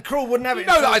 So, and Krul wouldn't have You it.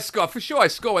 know that I score. For sure I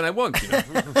score when I want, you know.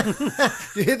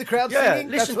 You hear the crowd Yeah, singing?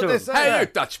 listen That's what to they're them. saying. Hey, you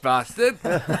Dutch bastard.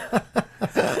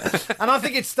 And I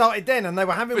think it started then, and they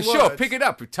were having For words. sure, pick it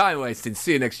up with time wasting.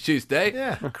 See you next Tuesday.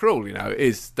 Yeah. Cruel, you know,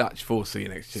 is Dutch for see you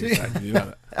next Tuesday. Did you know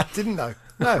that? I didn't know.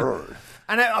 No.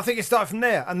 And I think it started from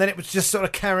there, and then it was just sort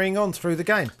of carrying on through the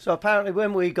game. So apparently,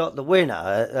 when we got the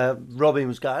winner, Robin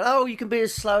was going, "Oh, you can be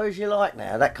as slow as you like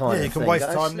now." That kind of thing. You can waste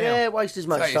time now. Yeah, waste as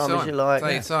much time as you like.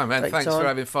 Take your time, man. Take Thanks time. for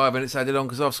having 5 minutes added on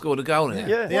because I've scored a goal in it.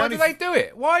 Yeah. Why do they do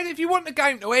it? Why, if you want the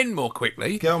game to end more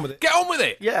quickly, Get on with it. Get on with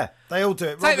it. Yeah. They all do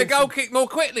it. Take the goal kick more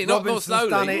quickly, not more Robinson's slowly.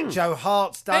 done it. Joe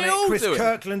Hart's done They it. all Chris do it.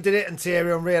 Kirkland did it, and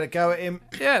Thierry Henry had a go at him.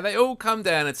 Yeah, they all come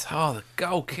down and the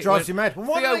goal kick Drives you mad. Well,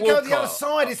 why Theo don't they go the Walcott- other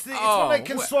side? It's when they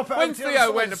can swap it When over to the other Theo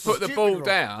side, went to it's put the stupid ball rule.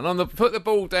 down put the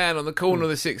ball down on the corner of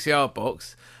the 6-yard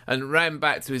box and ran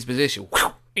back to his position.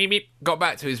 Got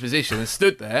back to his position and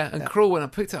stood there, and Krul went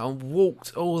and picked it up and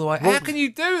walked all the way. How can you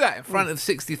do that in front of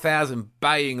 60,000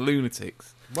 baying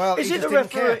lunatics? Well, Is he it the just didn't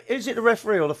care. referee? Is it the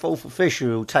referee or the fourth official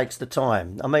who takes the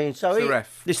time? I mean, so It's the he,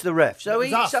 ref. It's the ref. So It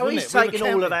was us, wasn't he's it? We were taking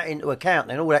all of that into account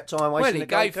and all that time Well, wasting. he the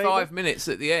gave goalkeeper. 5 minutes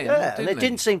at the end. Yeah, and it he?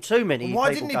 didn't seem too many.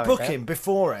 Why people didn't he going book down. him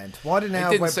beforehand? Why didn't He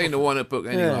Howard didn't Webb seem book to him? want to book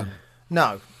anyone.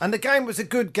 No, and the game was a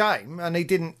good game, and he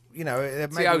didn't. You know,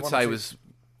 maybe one or Tiote two-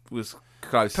 was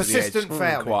close Persistent to the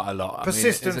edge fouling. quite a lot.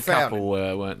 Persistent there's a couple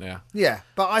weren't there. Yeah,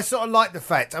 but I sort of like the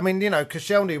fact. I mean, you know,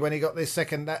 Koscielny, when he got this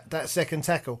that second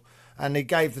tackle, and he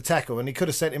gave the tackle, and he could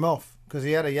have sent him off because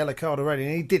he had a yellow card already,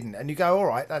 and he didn't. And you go, all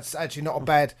right, that's actually not a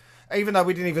bad. Even though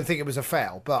we didn't even think it was a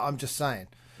foul, but I'm just saying.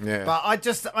 Yeah. But I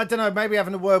don't know, maybe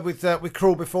having a word with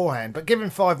Krul beforehand, but give him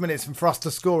 5 minutes and for us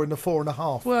to score in the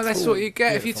 4.5. Well, that's what you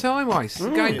get if your time wastes. The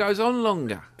game goes on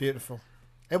longer. Beautiful.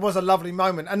 It was a lovely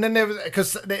moment, and then there was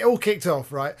because they all kicked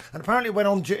off right, and apparently it went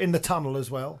on in the tunnel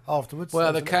as well afterwards. Well,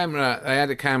 wasn't they had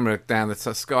a camera down the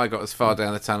Sky got as far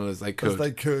down the tunnel as they it? could, As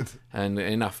they could. and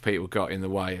enough people got in the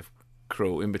way of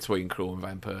Krul, in between Krul and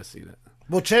Van Persie.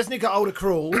 Well, Chesney got hold of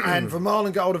Krul, and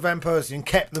Vermaelen got hold of Van Persie and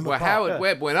kept them Well, apart. Howard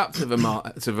Webb went up to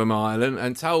Vermaelen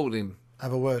and told him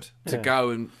Have a word. to go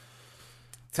and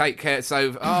take care.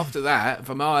 So after that,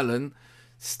 Vermaelen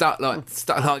stuck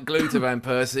like glue to Van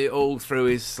Persie all through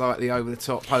his slightly over the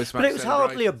top post match. But it was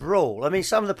hardly a brawl. I mean,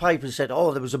 some of the papers said,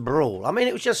 "Oh, there was a brawl." I mean,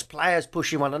 it was just players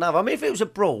pushing one another. I mean, if it was a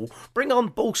brawl, bring on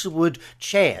balsa wood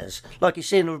chairs like you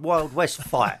see in a Wild West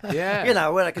fight. Yeah. You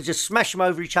know, where they could just smash them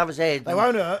over each other's head. They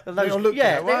won't hurt. And They'll look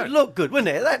yeah, good. they would look good, wouldn't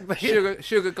it? That,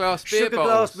 Sugar glass beer sugar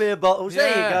bottles. glass beer bottles. There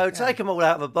Yeah. you go. Take them all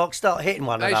out of a box. Start hitting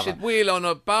one They another. should wheel on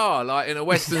a bar like in a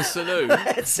Western saloon, and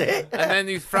That's it. then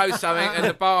you throw something, and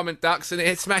the barman ducks, and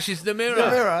it smashes the mirror. The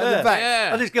mirror at the back.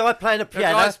 Yeah. And this guy playing a The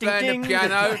piano. guy's ding, playing the ding.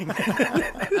 piano,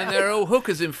 and there are all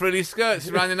hookers in frilly skirts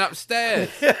running upstairs,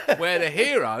 where the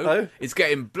hero is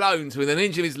getting blown to within an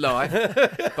inch of his life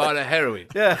by the heroin.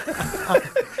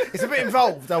 It's a bit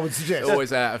involved, I would suggest.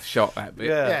 Always out of shot, that bit.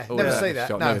 Yeah. Yeah, Always never out see of that.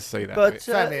 shot, No. Never see that But bit.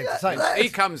 Family entertainment. He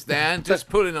comes down, just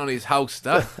pulling on his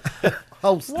holster.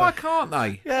 Holster. Why can't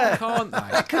they? Yeah. Why can't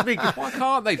they? Could be good. Why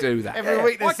can't they do that? Every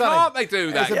week Why there's something. can't they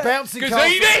do that? There's a bouncy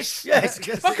Gazidis! Yes.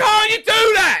 Why can't you do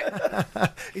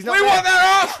that? He's We not want there. their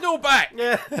Arsenal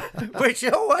back. Which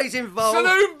always involves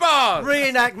Saloon bars.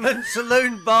 reenactment,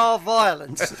 saloon bar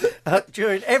violence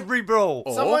during every brawl.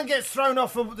 Someone gets thrown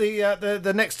off of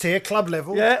the next tier, club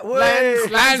level. Yeah,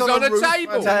 Lands on a roof,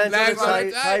 table. Lands Lands on a on a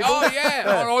table. table. Oh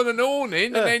yeah, or on an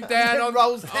awning, and then down on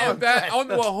rolls down.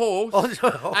 onto a horse Onto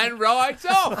a horse. and rides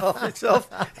off. It's off.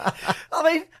 I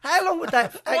mean, how long would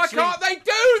that Why actually? can't they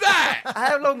do that?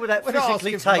 How long would that We're not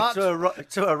physically asking for take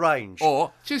to arrange?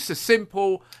 Or just a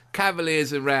simple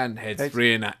Cavaliers and Roundheads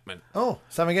reenactment Oh,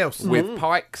 something else. with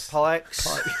pikes.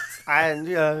 Pikes and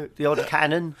the odd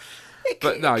cannon.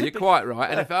 But no, you're quite right.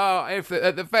 And if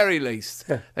at the very least,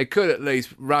 they could at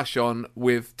least rush on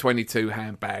with 22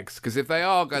 handbags. Because if they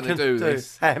are going to do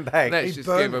this, handbag. let's He'd just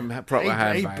burn give them. them proper He'd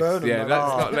handbags. burn them, Yeah, like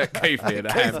let's that. not let Keith near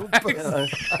the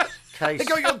handbags. Case They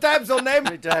got your dabs on them.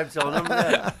 dabs on them.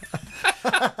 Yeah.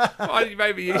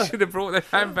 Maybe you should have brought their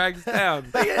handbags down.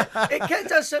 It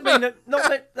doesn't mean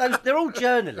that they're all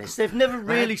journalists. They've never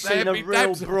really seen a be real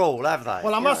dabs on. brawl, have they?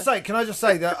 Well, I must say, can I just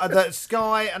say that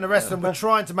Sky and the rest of them were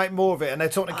trying to make more of it, and they're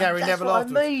talking to Gary that's Neville what I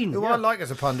afterwards, mean, who yeah. I like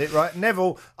as a pundit, right?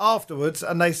 Neville afterwards,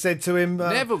 and they said to him,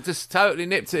 Neville just totally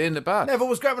nipped it in the bud. Neville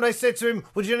was great when they said to him,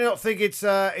 "Would you not think it's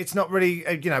not really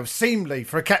seemly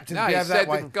for a captain No, to he behave said, that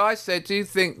way?" the guy said, do you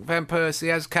think Van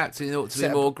Persie as captain ought to be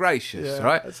Said- more gracious, Yeah,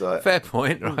 right? that's right. Fair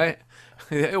point, right?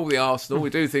 All the Arsenal, we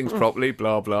do things properly,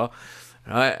 blah, blah.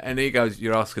 Right? And he goes,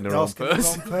 you're asking the wrong Asking the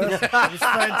person. wrong person. It was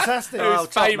fantastic. Who Oh,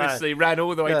 top famously ran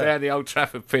all the way down the Old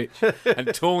Trafford pitch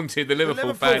and taunted the Liverpool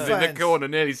Liverpool fans in the fans. corner,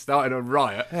 nearly started a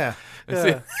riot. Yeah.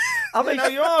 And I mean, No,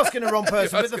 you're asking the wrong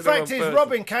person. You're But the asking the fact wrong is, person.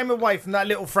 Robin came away from that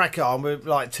little fracas, and we're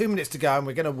like 2 minutes to go, and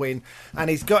we're going to win. And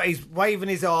he's waving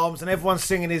his arms, and everyone's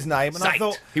singing his name. And I Psyched.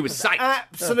 thought He was psyched.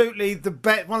 absolutely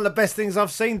one of the best things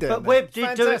I've seen. Doing But that. Webb did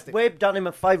do it. Fantastic. Webb done him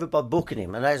a favour by booking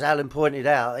him, and as Alan pointed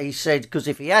out, he said because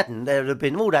if he hadn't, there would have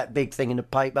been all that big thing in the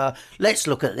paper. Let's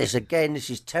look at this again. This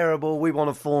is terrible. We want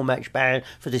a 4-match ban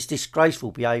for this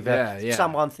disgraceful behaviour. Yeah, yeah.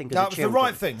 Someone think of That the was the children.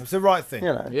 right thing. It was the right thing.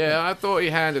 You know. Yeah, I thought he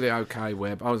handled it okay,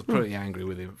 Webb. I was pretty angry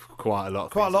with him for quite a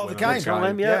lot. Quite a lot of the game. Some of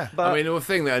them, yeah. Yeah. But I mean, the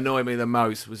thing that annoyed me the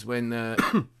most was when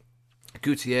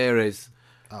Gutierrez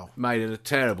made a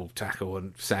terrible tackle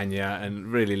on Sanya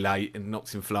and really late and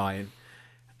knocks him flying.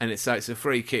 And it's a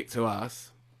free kick to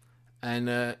us.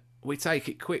 And we take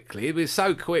it quickly. It was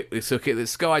so quick we took it that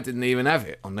Sky didn't even have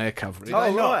it on their coverage.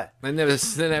 oh right. They never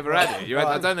had it.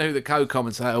 I don't know who the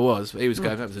co-commentator was, but he was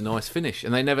going, that was a nice finish.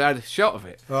 And they never had a shot of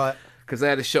it. Right. Because they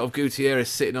had a shot of Gutierrez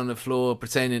sitting on the floor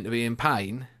pretending to be in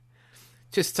pain.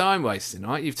 Just time wasting,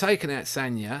 right? You've taken out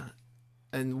Sanya,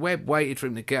 and Webb waited for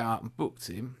him to get up and booked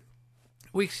him.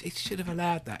 He should have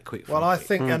allowed that quick. Well, I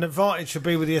think an advantage should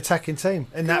be with the attacking team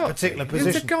in that particular The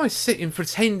position. guy's sitting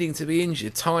pretending to be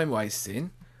injured, time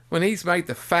wasting. When he's made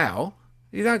the foul,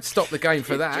 you don't stop the game for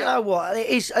Do you that. know what?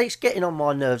 It's getting on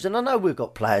my nerves, and I know we've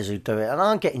got players who do it, and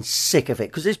I'm getting sick of it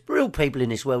because there's real people in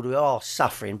this world who are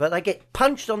suffering, but they get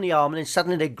punched on the arm and then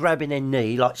suddenly they're grabbing their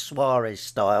knee like Suarez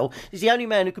style. He's the only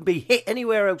man who can be hit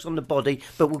anywhere else on the body,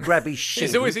 but will grab his shin.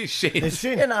 It's always his shin. His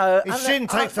shin, You know, his and shin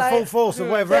they- takes the aren't full they- force of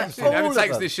whatever Yeah. happens. to All him. And of it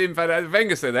takes them. the shin pad out.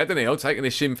 Wenger said that, didn't he? Taking the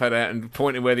shin pad out and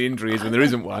pointing where the injury is when there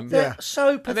isn't one. They're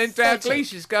so And then pathetic.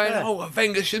 Dalglish is going, Yeah. oh,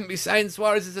 Wenger shouldn't be saying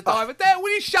Suarez is a diver. Will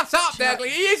you shut up, Dalglish? He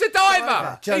is a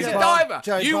diver. Joe He's a Barton- diver.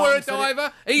 Joe You were Barton a said it.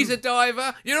 diver. He's a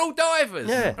diver. You're all divers.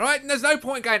 Yeah. Right? And there's no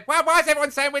point going, well, why is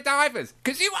everyone saying we're divers?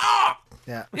 Because you are.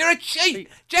 Yeah. You're a cheat.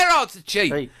 Gerrard's a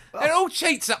cheat. Cheat. They're all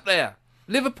cheats up there.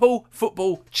 Liverpool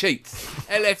football cheats.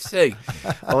 LFC.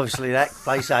 Obviously, that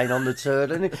place ain't on the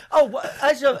turn.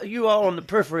 As you are on the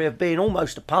periphery of being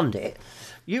almost a pundit,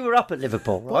 you were up at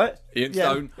Liverpool, right? Ian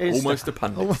Yeah, Stone, Ian almost Stone. a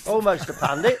pundit. Almost a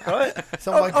pundit, right? It's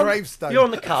on my gravestone. You're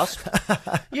on the cusp.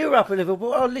 You were up at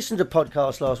Liverpool. I listened to the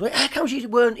podcast last week. How come you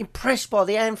weren't impressed by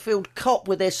the Anfield cop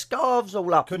with their scarves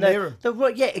all up? Couldn't hear 'em.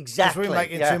 Yeah, exactly. Because we're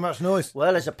making yeah. too much noise.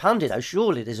 Well, as a pundit, though,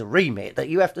 surely there's a remit that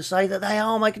you have to say that they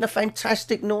are making a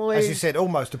fantastic noise. As you said,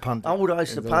 almost a pundit.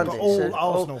 Almost the pundits. All and-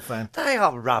 Arsenal fan. They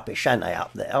are rubbish, aren't they,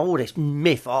 up there? All this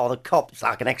myth, the cop's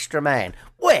like an extra man.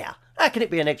 Where? How can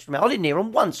it be an extra man? I didn't hear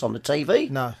him once on the TV.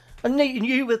 No. And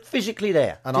you were physically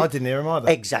there. And I didn't hear him either.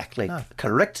 Exactly.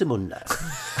 Correctamundo.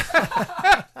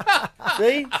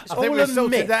 See? It's I all think a we've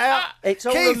sorted myth. that out. It's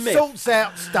all a Keith myth. sorts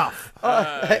out stuff.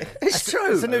 It's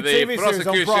true. It's a new The TV series on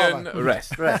prosecution Bravo.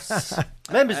 rests. Yes.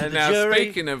 Members of And the now, jury.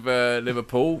 speaking of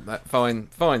Liverpool, that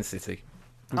fine city.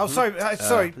 Oh, sorry.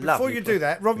 Before lovely you do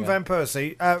that, Robin van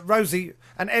Persie, Rosie,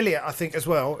 and Elliot, I think as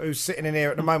well, who's sitting in here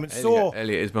at the moment, saw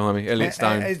Elliot is behind me. Elliot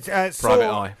Stone. saw Private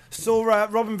Eye.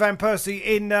 Robin van Persie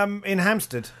in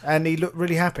Hampstead, and he looked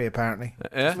really happy. Apparently.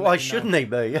 Yeah? Why shouldn't he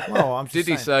be? Well, I'm just Did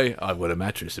he saying. say, I've got a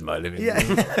mattress in my living room? Yeah,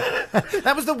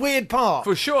 that was the weird part.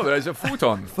 For sure, there's a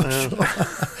futon.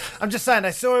 I'm just saying,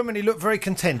 they saw him and he looked very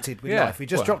contented with Yeah, life. He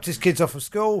just well. dropped his kids off of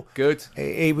school. Good.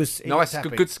 He was Nice, happy.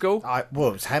 good school? Well,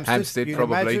 it was Hampstead. Hampstead, you'd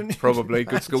probably. imagine. Probably.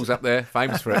 Good schools up there.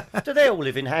 Famous for it. Do they all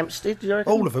live in Hampstead? Do you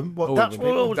reckon? All of them. What All Dutch of them.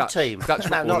 people? All the Dutch- team. Dutch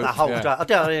no, not footballers, the whole. yeah. I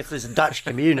don't know if there's a Dutch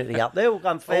community up there. All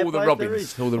going fair All the play, Robins, there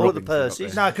is. all the all the Robins are up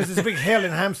Percys. No, because there's a big hill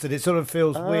in Hampstead. It sort of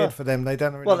feels weird for them. They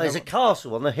don't really Well, know there's a what-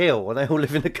 castle on the hill, and they all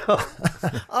live in the castle.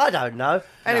 I don't know.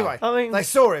 Anyway, I mean, they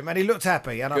saw him and he looked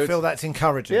happy, and I Good. feel that's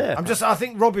encouraging. Yeah. I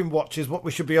think Robin watches what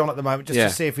we should be on at the moment just Yeah.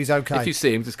 to see if he's okay. If you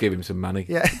see him, just give him some money.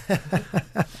 Yeah.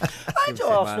 how do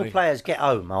Arsenal players get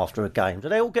home after a game? Do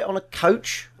they all get on a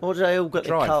coach, or do they all get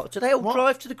their Drive. car? Do they all What?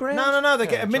 drive to the ground? No. They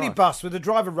get a minibus with a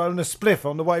driver rolling a spliff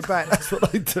on the way back. That's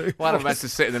what they do. One of them has to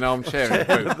sit in an armchair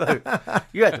in the booth.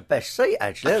 You had the best seat,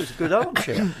 actually. That was a good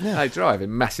armchair. They drive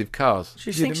in massive cars. Do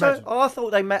you You'd think so? imagine. Oh, I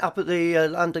thought they met up at the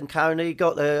London Coney,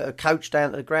 got a coach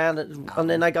down to the ground, and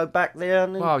then they go back there.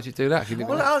 And then... Why would you do that? If you didn't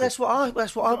Well, want no, to? that's what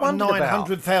I A wondered about.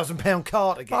 £900,000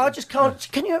 car to get. But I just can't.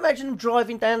 Can you imagine them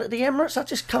driving down at the Emirates? I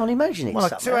just can't imagine it. Well,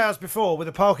 like 2 hours before with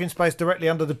a parking space directly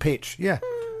under the pitch. Yeah.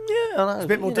 Yeah, I know. It's a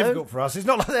bit more difficult for us. It's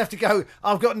not like they have to go,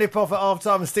 I've got to nip off at half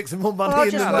time and stick some more money I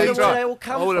in just the wonder league. where they all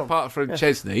come from. apart from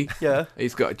Chesney, Yeah.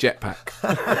 he's got a jetpack.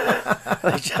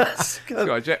 Just got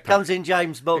a jetpack. comes in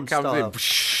James Bond Comes style. in,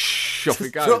 whoosh, off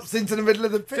it goes. Drops into the middle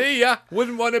of the pitch. See ya,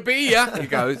 wouldn't want to be ya. He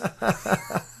goes. There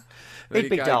He'd you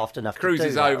be go. daft enough to Cruises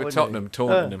do that, over wouldn't Tottenham,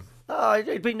 taunting them. Oh,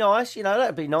 it'd be nice,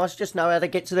 that'd be nice. Just know how they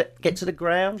get to the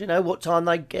ground, what time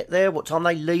they get there, what time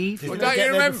they leave. Well, Did don't they you get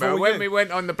there remember before when you? we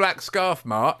went on the Black Scarf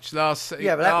March last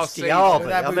Yeah, but that was last season?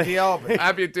 Diaby. Abu Dhabi.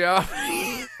 Abu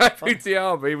Dhabi. Abu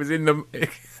Dhabi was in the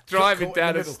driving Caught in down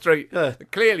the the middle. street. Yeah.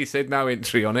 Clearly said no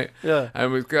entry on it. Yeah.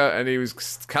 And he was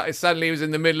suddenly he was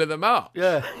in the middle of the march.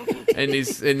 Yeah. in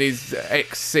his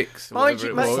X6. Mind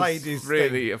you, whatever it was. Mercedes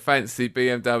Really a fancy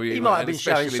BMW. He might have and been a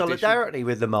special showing edition. solidarity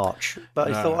with the march, but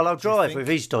he thought, well, I'll drive with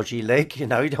his dodgy leg. He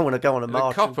don't want to go on a The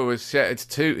march. copper was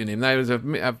tooting him. There was a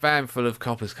van full of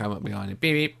coppers come up behind him,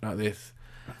 beep beep like this.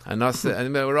 And I said,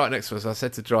 and they were right next to us. I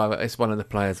said to the driver, "It's one of the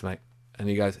players, mate." And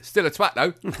he goes, "Still a twat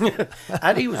though."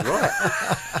 And he was right.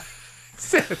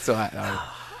 Still a twat though.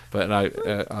 But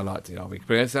no, I liked it. I'll be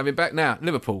brilliant. So I'm back now.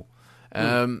 Liverpool.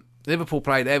 Liverpool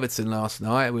played Everton last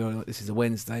night. This is a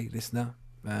Wednesday, listener.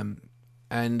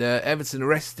 And Everton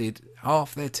arrested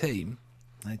half their team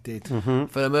They did. for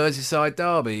the Merseyside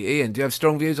derby. Ian, do you have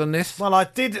strong views on this? Well, I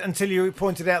did until you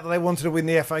pointed out that they wanted to win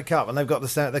the FA Cup, and they've got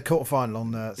the quarter final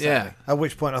on Saturday. Yeah. At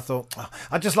which point I thought,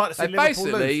 I'd just like to see They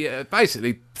Liverpool lose.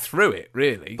 basically threw it,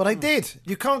 really. But they did.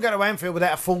 You can't go to Anfield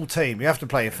without a full team. You have to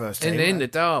play your first team. in the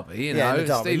derby, Yeah, in the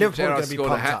derby. Steve Liverpool are Gerrard gonna be scored a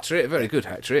pumped up. hat trick, a very good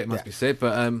hat trick, it must be said.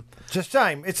 But It's a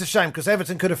shame. It's a shame because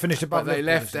Everton could have finished above. they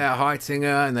Liverpool, left out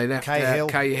Heitinger and they left Cahill, out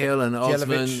Cahill and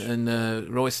Osman Jelavic. and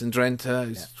Royce and Drenthe.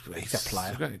 He's a player.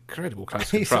 He's got incredible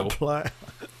close He's control. a player.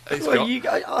 He's Well, got- you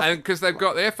go- and because they've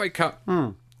got the FA Cup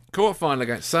quarter final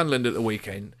against Sunderland at the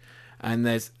weekend, and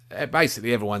there's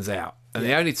basically everyone's out, and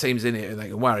the only teams in it who they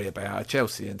can worry about are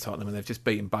Chelsea and Tottenham, and they've just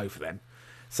beaten both of them.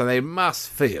 So they must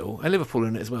feel, and Liverpool are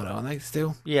in it as well, aren't they?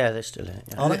 Still, Yeah, they're still in it.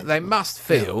 Yeah. they must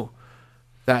feel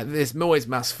that Moyes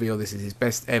must feel this is his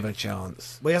best ever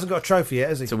chance Well, he hasn't got a trophy yet,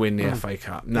 has he? to win the FA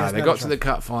Cup. No, has they no got to trophy. the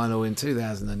cup final in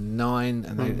 2009,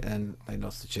 and they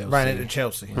lost to Chelsea. Ran into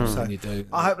Chelsea. So And you do.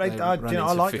 I hope they. I run I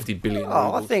into like 50 them. billion. Oh, I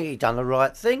rubles. think he done the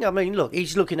right thing. I mean, look,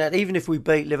 he's looking at, even if we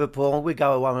beat Liverpool, we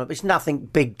go 1-up. It's nothing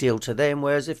big deal to them.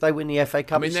 Whereas if they win the FA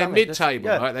Cup, I mean, it's they're something. mid-table,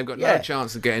 Yeah. right? They've got Yeah. no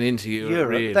chance of getting into Europe,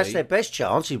 really. That's their best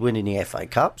chance. He's winning the FA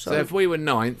Cup. So if we were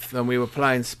ninth and we were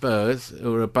playing Spurs,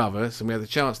 who were above us, and we had the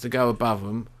chance to go above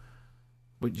them,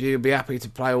 would you be happy to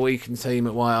play a weakened team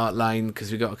at White Hart Lane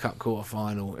because we got a cup quarter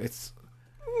final? It's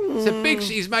a big.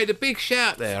 He's made a big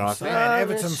shout there. I think. And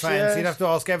Everton yes, fans, yes. you'd have to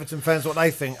ask Everton fans what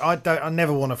they think. I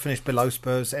never want to finish below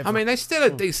Spurs ever. I mean, they're still a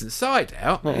decent side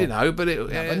out, but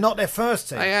but not their first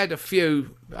team. They had a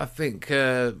few. I think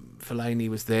Fellaini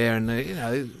was there,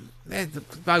 and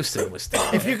most of them were still.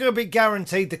 If you're going to be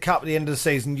guaranteed the cup at the end of the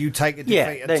season, you take a defeat yeah,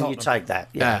 at then Tottenham. you take that.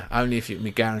 Yeah. only if you can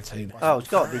be guaranteed. Oh, it's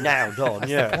got to be nailed on.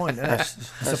 Yeah, the point, isn't it? That's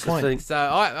the point. thing. So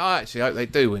I actually hope they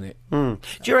do win it. Do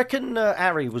you reckon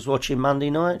Harry was watching Monday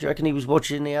night? Do you reckon he was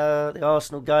watching the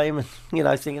Arsenal game and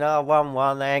thinking,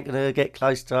 1-1, they ain't going to get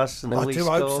close to us, and then I we do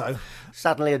score. hope so.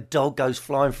 Suddenly a dog goes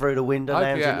flying through the window,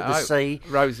 lands into the sea.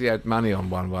 Rosie had money on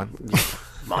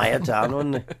 1-1. Might have done,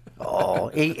 wouldn't he? Oh,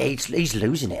 he's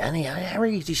losing it, isn't he?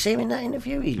 Harry, did you see him in that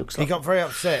interview? He looks He like... got very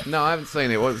upset. No, I haven't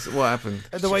seen it. What happened?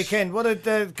 At the weekend, what did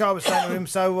the guy was saying to him?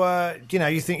 So,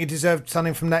 you think you deserved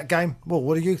something from that game? Well,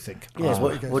 what do you think? Yeah,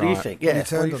 what do you think? Yeah, what do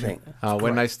turned you on think?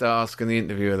 When they start asking the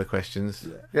interviewer the questions,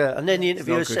 Yeah, and then the it's not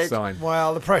a interviewer good said... sign.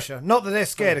 Well, the pressure. Not that they're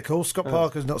scared, of course. Scott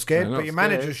Parker's not scared, They're not but your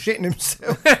scared. manager's shitting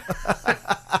himself.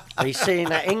 He's seeing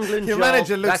that England Your job.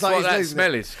 manager looks That's like what he's that losing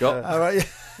smell it. is, Scott. All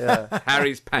right, yeah.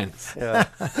 Harry's pants.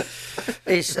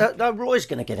 It's, no, Roy's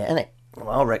going to get it, isn't it? Well,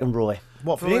 I reckon Roy.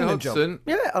 What, for the Roy England job? Hodgson,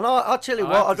 Yeah, and I'll tell you I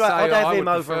what, have to I'd say, have I him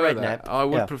would over prefer Redknapp. that. I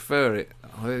would Yeah. prefer it.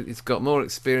 It's got more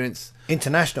experience,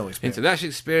 International experience. international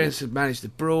experience, has managed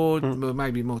abroad,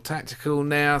 maybe more tactical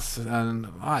now. And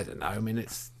I don't know. I mean,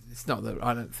 it's not that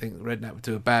I don't think Redknapp would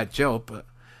do a bad job, but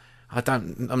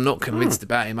I'm not convinced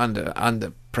about him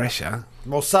under pressure.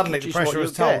 Well, suddenly Which the is what pressure you'll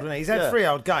was told, get. isn't he? He's had Yeah. 3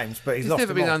 old games, but he's He's lost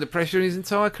never them been all. under pressure in his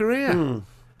entire career.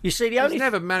 You see, the only... He's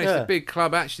never managed yeah. a big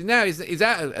club. Actually, now he's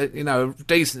at a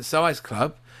decent sized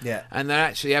club. Yeah. And they're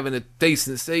actually having a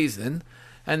decent season,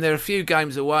 and they're a few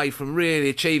games away from really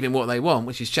achieving what they want,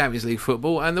 which is Champions League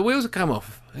football. And the wheels have come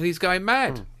off, and he's going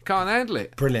mad. Can't handle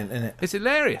it. Brilliant, isn't it? It's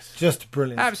hilarious. Just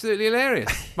brilliant. Absolutely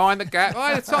hilarious. Mind the gap.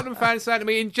 I had a Tottenham fan saying to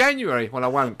me in January, well, I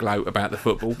won't gloat about the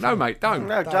football. No, mate, don't.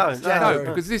 No, don't. No,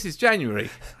 because this is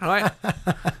January, right?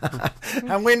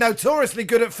 And we're notoriously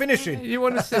good at finishing. You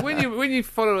want to see, when you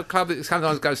follow a club that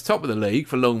sometimes goes top of the league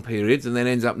for long periods and then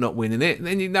ends up not winning it,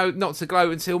 then you know not to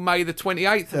gloat until May the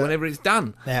 28th or whenever it's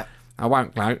done. Yeah. I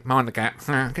won't gloat. Mind the gap.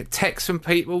 Get texts from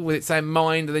people with its own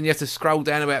mind, and then you have to scroll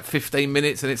down about 15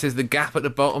 minutes, and it says the gap at the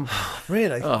bottom.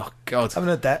 Really? Oh God. I haven't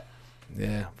heard that.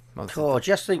 Yeah. Oh,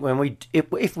 just think when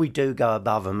if we do go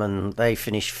above them and they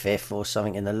finish 5th or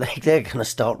something in the league, they're going to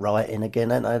start rioting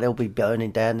again, aren't they? They'll be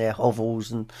burning down their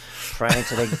hovels and praying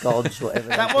to their gods, whatever.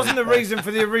 That wasn't the reason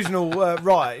for the original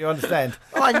riot. You understand?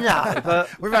 I know, but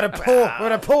We've had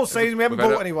a poor season. We haven't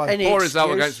bought anyone. Any Poor result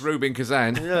excuse. against Rubin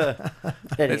Kazan. yeah.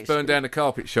 Let's burn down the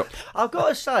carpet shop. I've got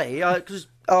to say, because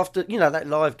after that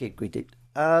live gig we did,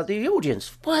 the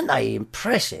audience, weren't they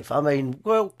impressive? I mean,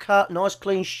 well cut, nice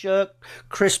clean shirt,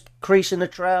 crisp crease in the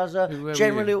trouser. Where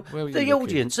Generally, were you the looking?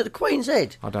 audience at the Queen's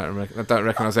Head. I don't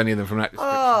recognise any of them from that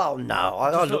description. Oh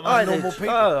no! look like normal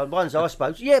people. Ones I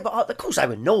suppose. Yeah, but of course they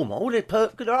were normal. They're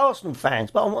perfect. They're Arsenal fans.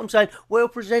 But what I'm saying, well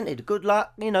presented, good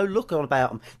luck. Look on about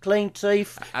them. Clean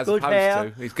teeth, As good opposed hair.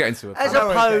 to, he's getting to a As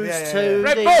point. opposed yeah. to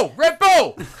Red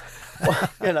Bull!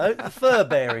 the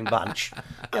fur-bearing bunch.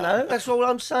 That's all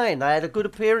I'm saying. They had a good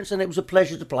appearance, and it was a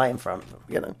pleasure to play in front of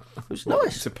them. It was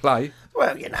nice. To play.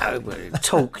 Well,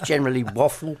 talk, generally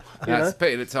waffle. It's a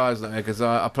pity that Ty's not here because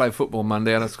I played football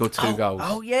Monday and I scored 2 goals.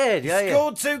 Oh yeah.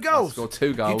 Scored 2 goals. Scored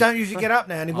 2 goals. You don't usually get up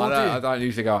now anymore, do I you? don't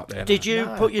usually go up there. Did you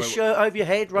put your shirt over your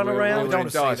head, run We around? were don't in wanna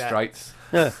see dire that. straits.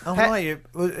 Yeah. Oh, right,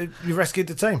 you rescued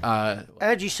the team. How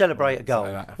do you celebrate a goal?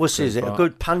 that. What's is it? A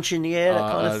good punch in the air,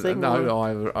 that kind of thing? No,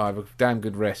 I have a damn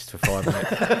good rest for 5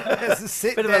 minutes.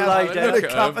 Sit bit of a down, lay have down. a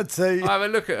cup of tea. I have a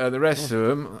look at the rest of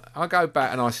them. I go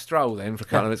back and I stroll then for a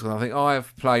couple of minutes because I think I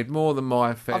have played more than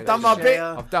my fair. I've done my bit.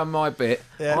 I've done my bit.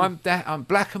 Yeah. I'm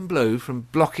black and blue from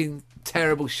blocking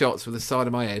terrible shots with the side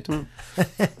of my head.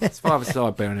 It's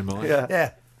 5-a-side, bearing in mind.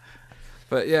 Yeah.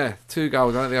 But yeah, 2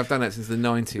 goals. I don't think I've done that since the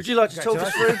 90s. Would you like to talk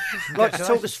us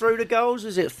through? The goals?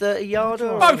 Is it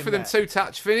 30-yarder? Both of them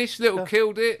 2-touch finish. Little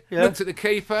killed it. Yeah. Looked at the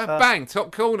keeper. Bang.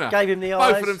 Top corner. Gave him the Both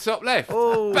eyes. of them top left.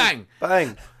 Oh, Bang.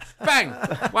 Bang. Bang.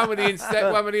 One with the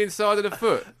instep. One with the inside of the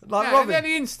foot. Like yeah, Robin. then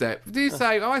the instep. Do you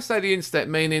say? I say the instep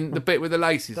meaning the bit with the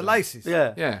laces. The on. laces.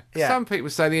 Yeah. Yeah. Yeah. Some people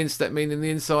say the instep meaning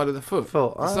the inside of the foot.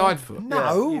 Foot. The side foot.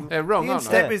 No. They're wrong, The aren't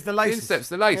instep they? is the laces. The instep's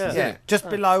the laces, yeah. Just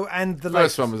below and the First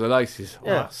laces. one was the laces.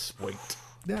 Yeah. Oh, sweet.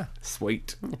 Yeah.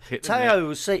 Sweet. Hit them there. Teo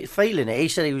was feeling it. He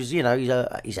said he was,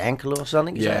 his ankle or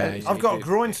something. Yeah, I've got a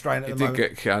groin strain at He the did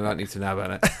moment. get. I don't need to know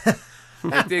about it.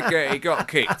 He got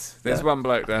kicked. There's one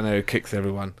bloke down there who kicks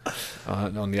everyone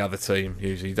on the other team.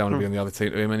 Usually, you don't want to be on the other team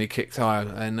to him, and he kicked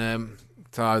Tayo, and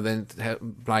Tayo then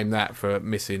blamed that for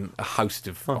missing a host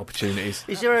of opportunities.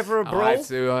 Is there ever a brawl?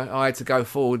 I had to go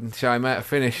forward and show him how to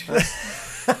finish,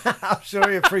 I'm sure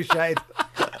he appreciated.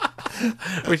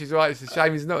 which is why it's a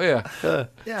shame he's not here. Do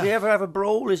you ever have a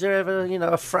brawl? Is there ever,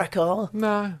 a fracas?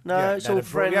 No. No, it's all We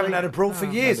friendly. haven't had a brawl for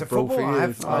years had a at brawl for football.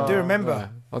 years. I do remember.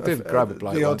 I did grab a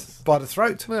bloke the odd once. by the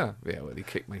throat. Well, he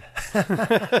kicked me. Don't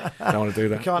want to do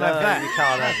that. Can't No, have that. you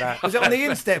can't have that. Was it on the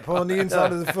instep or on the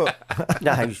inside of the foot?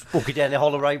 No, he was walking down the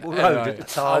Holloway Road at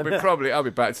the I'll time. be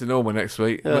back to normal next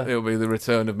week. It'll be the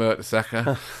return of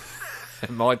Mertesacker.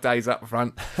 And my days up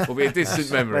front will be a distant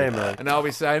memory. And I'll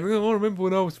be saying, I remember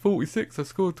when I was 46, I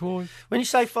scored twice. When you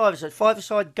say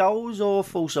five-a-side goals or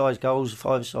full-size goals,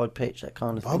 five-a-side pitch, that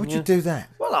kind of thing. Why would you do that?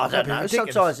 Well, I don't That'd be know.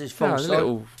 ridiculous. Sometimes it's No, full-size.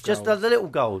 little Just goals. the little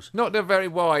goals. Not the very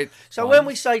wide. So when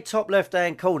we say top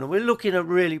left-hand corner, we're looking at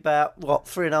really about,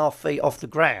 3.5 feet off the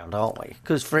ground, aren't we?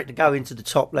 Because for it to go into the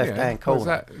top left-hand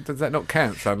corner. Does that not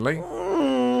count suddenly?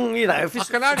 If I it's...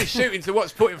 can only shoot into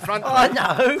what's put in front of I me.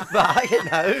 know, but,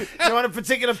 You want a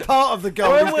particular part of the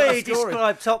goal? when you've got we to score it.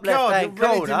 describe top God, left-hand you're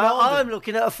really corner, demanding. I'm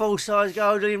looking at a full-size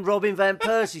goal in Robin Van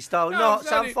Persie style, No, not I'm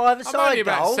some only- five-a-side I'm only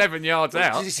goal. about 7 yards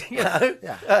out. Which is,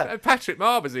 Patrick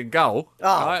Marber's in goal.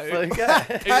 Oh, right?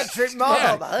 Patrick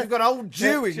Marber. You've got old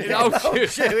Jew in An there. old Jew.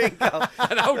 chewing goal.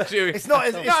 An old Jew. It's not.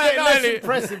 It's getting less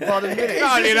impressive by the minute.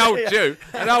 Not only an old Jew,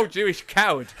 an old Jewish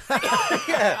coward.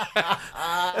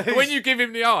 When you give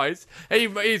him the eyes,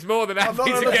 he's more than happy not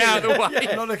to looking get out of the I'm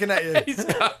way. not looking at you. He's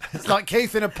got, It's like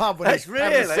Keith in a pub when That's he's having a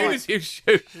really- as soon fight. as you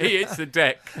shoot, he hits the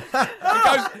deck. He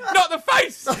goes, not the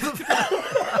face!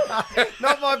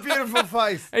 Not my beautiful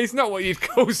face. He's not what you'd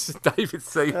call David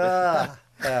Seaman.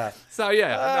 So,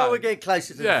 yeah. Oh, no. we're getting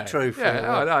closer to the truth.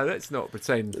 Yeah, no, let's not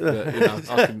pretend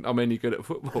that I'm any good at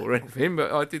football or anything,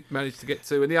 but I did manage to get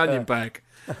 2 in the onion bag.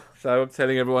 So I'm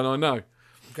telling everyone I know.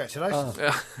 Congratulations.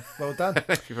 Well done.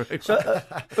 Thank you very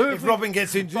much. If Robin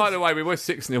gets injured. By the way, we were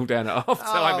 6-0 down at half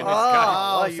time in this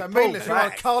Oh, you so pulled meaningless. You're like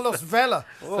back. Carlos Vela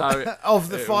game. So of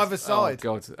the it was- five-a-side.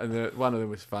 Oh, God. And one of them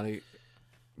was funny.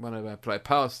 One of our players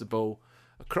passed the ball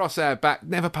across our back.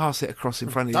 Never pass it across in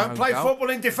front of your Don't own play goal. football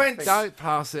in defence. Don't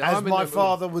pass it. As I'm in my the-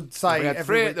 father would say We had every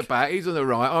 3 week. at the back. He's on the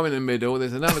right. I'm in the middle.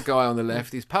 There's another guy on the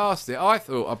left. He's passed it. I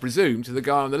presumed, to the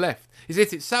guy on the left. He's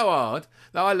hit it so hard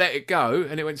that I let it go,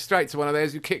 and it went straight to one of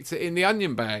theirs who kicked it in the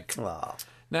onion bag. Oh.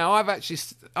 Now,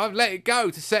 I've let it go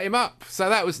to set him up. So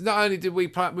that was not only did we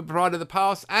provided the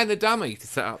pass and the dummy to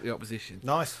set up the opposition.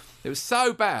 Nice. It was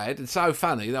so bad and so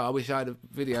funny that I wish I had a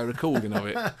video recording of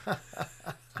it.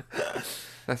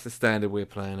 That's the standard we're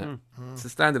playing at. It's the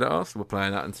standard that Arsenal were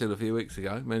playing at until a few weeks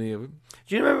ago, many of them.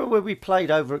 Do you remember when we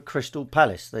played over at Crystal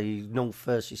Palace, the North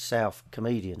versus South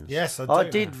comedians? Yes, I do. I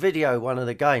did video one of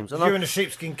the games. And You in a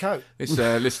sheepskin coat. This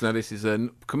listener, this is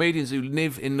comedians who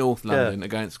live in North London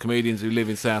against comedians who live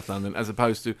in South London, as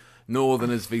opposed to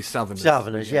Northerners v Southerners.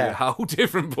 Southerners, yeah. A whole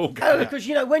different ballgame. Oh, because,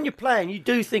 when you're playing, you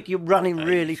do think you're running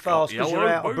really fast because you're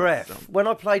out of breath. When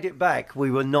I played it back,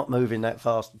 we were not moving that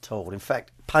fast at all. In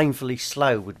fact, painfully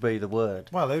slow would be the word.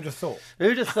 Well, who'd have thought?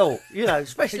 Who'd have thought?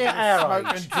 Especially at our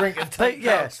Smoke age. and drink and take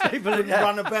Yes, people and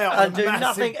run about and on a do massive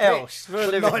nothing pitch else for a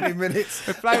for living. 90 minutes.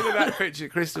 We played at that pitch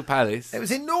at Crystal Palace. It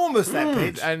was enormous, that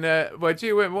pitch. And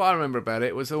what I remember about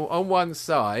it was on one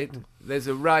side there's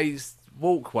a raised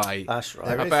walkway. That's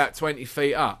right. About 20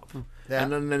 feet up. Yeah.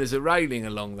 And then there's a railing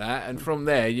along that, and from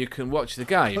there you can watch the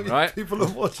game, right? People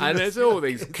are watching And this. there's all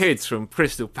these kids from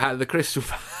the Crystal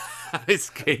Palace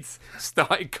kids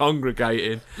started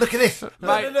congregating. Look at this.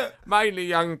 Look. Mainly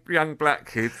young black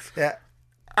kids. Yeah.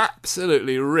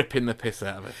 Absolutely ripping the piss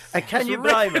out of us. And can you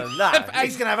blame them? No.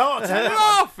 He's going to have a heart attack.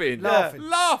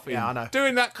 Laughing. Yeah, I know.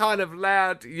 Doing that kind of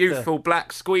loud, youthful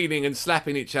black squealing and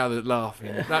slapping each other,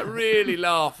 laughing. Like really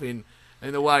laughing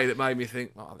in a way that made me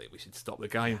think, I think we should stop the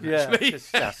game, Yeah, actually.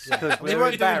 because They we're weren't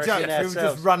doing embarrassing jokes, they were just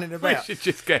ourselves. running We about. should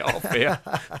just get off here.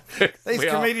 These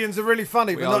comedians are really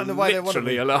funny, but not in the way they want to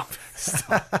literally be. a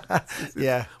laugh.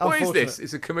 Yeah. What is unfortunate. this?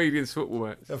 It's a comedian's football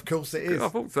match. Of course it is. I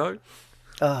thought so.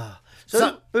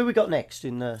 So who we got next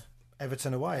in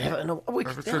Everton away. Everton? We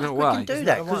Everton can away. do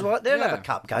that because they'll have a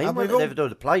cup game. And Won't we've they? all- They've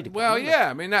never played it. Well, will they? yeah.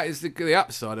 I mean, that is the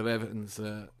upside of Everton's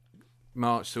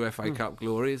march to FA Cup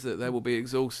glory is that they will be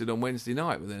exhausted on Wednesday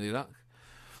night with any luck.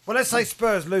 Well, let's say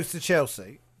Spurs lose to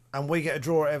Chelsea and we get a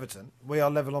draw at Everton. We are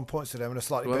level on points to them and a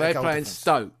slightly Well, better they're goal playing difference.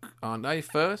 Stoke, aren't they,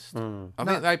 first? I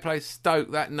think they play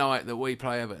Stoke that night that we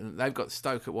play Everton. They've got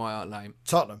Stoke at White Hart Lane.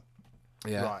 Tottenham.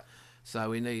 Yeah. Right. So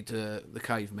we need the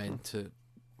cavemen to Do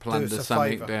plunder us a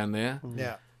something favour. down there.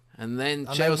 Yeah. And then And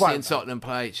they Chelsea won't, and Tottenham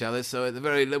play each other. So at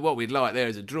the what we'd like there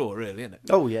is a draw, really, isn't it?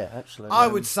 Oh yeah, absolutely. I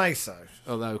would say so,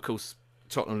 Although, of course,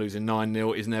 Tottenham losing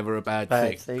 9-0 is never a bad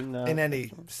bad thing, thing. No. in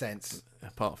any sense.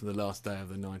 apart from the last day of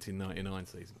the 1999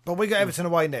 season. But we got Everton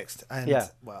away next. And, Yeah.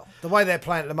 well, the way they're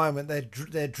playing at the moment,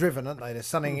 they're driven, aren't they? There's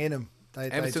something in them.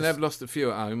 Everton have lost a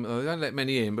few at home. They don't let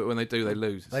many in, but when they do, they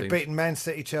lose. it They've seems. beaten Man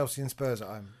City, Chelsea and Spurs at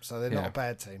home. So they're not Yeah. a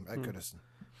bad team at Goodison.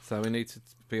 So we need to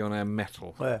be on our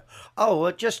mettle. Yeah. Oh,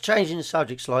 just changing the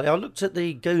subject slightly. I looked at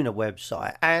the Gooner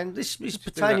website, and this is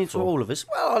pertaining to for? all of us.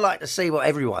 Well, I like to see what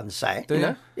everyone's saying. Do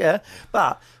you? Yeah.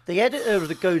 But the editor of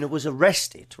the Gooner was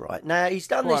arrested. Right now, he's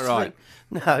done Quite this right.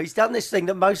 thing. No, he's done this thing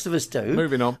that most of us do.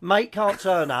 Moving on. Mate can't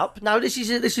turn up. No, this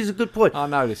is a good point. I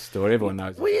know this story. Everyone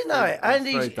knows Well, you know it, and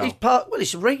very dull. he's part. Well,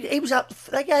 he was up.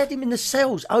 They had him in the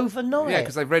cells overnight. Yeah,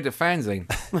 because they've read a fanzine.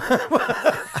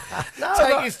 no, Take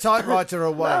but- his typewriter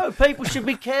away. no, people should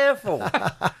be careful.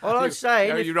 All I'm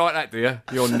saying, Oh, if- you write that, do you?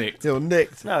 You're nicked. You're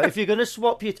nicked. no, if you're going to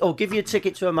swap your or give your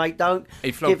ticket to a mate, don't.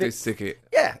 He flogged give it- his ticket.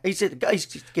 Yeah, he's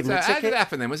just giving So the how did ticket. it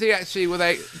happen then? Was he actually,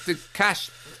 did cash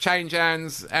change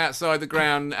hands outside the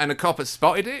ground and a copper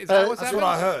spotted it? Is that what's That's happened?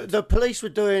 what I heard. The police were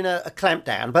doing a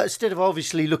clampdown, but instead of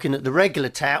obviously looking at the regular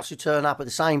touts who turn up at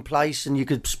the same place and you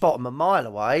could spot them a mile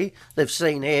away, they've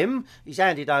seen him. He's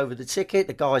handed over the ticket.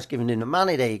 The guy's giving him the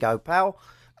money. There you go, pal.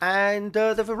 And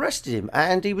they've arrested him,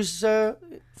 and he was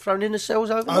thrown in the cells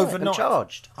overnight and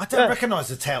charged. I don't recognise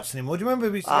the touts anymore. Do you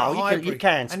remember we used to Oh, get you Highbury?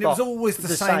 can and it was spot always the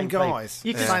the same same people. guys.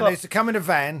 You can Saying spot- they used to come in a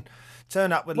van,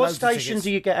 turn up with What loads station of tickets.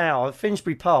 do you get out?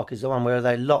 Finsbury Park is the one where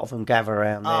a lot of them gather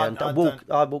around there. And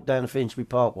I walk down the Finsbury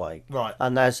Parkway. Right.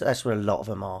 And that's where a lot of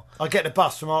them are. I get the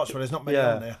bus from Archwell. There's not many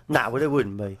on there. No, well, there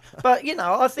wouldn't be. But,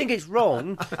 I think it's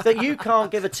wrong that you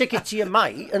can't give a ticket to your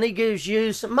mate and he gives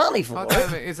you some money for I it. don't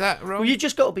think, is that wrong? Well, you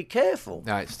just got to be careful.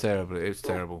 No, it's terrible. It was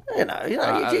terrible. You At you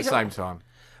the just- same time,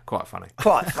 quite funny.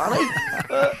 Quite funny.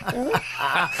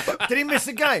 Did he miss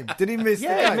the game? Did he miss the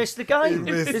Yeah, game? he missed the game.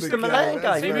 He missed It's the the Milan game,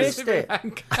 that's game. He right. missed it.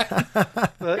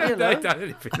 But, They don't done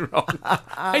anything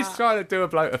wrong. He's trying to do a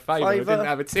bloke a favour who Favour. didn't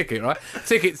have a ticket, right?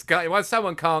 Ticket's got once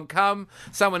someone can't come,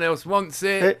 someone else wants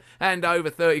it, hand over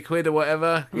 30 quid or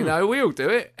whatever. You know, we all do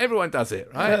it. Everyone does it,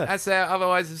 right? Yeah. That's how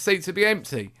otherwise the seats would be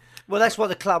empty. Well, that's what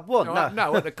the club want.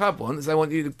 No, what the club wants, they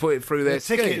want you to put it through their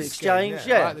ticket scheme. Exchange,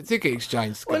 Yeah. yeah. Right, the ticket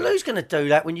exchange scheme. Well, who's going to do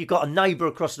that when you've got a neighbour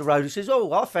across the road who says,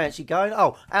 "Oh, I fancy going.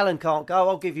 Oh, Alan can't go.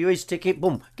 I'll give you his ticket.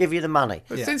 Boom, give you the money."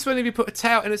 But since when have you put a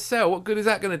tout in a cell? What good is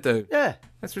that going to do? Yeah.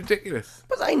 That's ridiculous.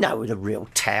 But they know who the real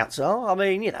touts are. I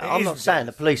mean, I'm not saying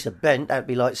the police are bent. That'd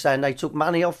be like saying they took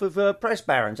money off of press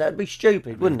barons. That'd be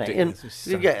stupid, wouldn't it? And,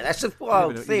 that's a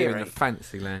wild You live theory. in a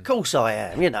fancy land. Of course I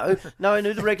am, knowing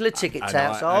who the regular ticket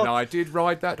touts are. And I did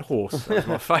ride that horse. That was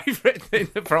my favourite thing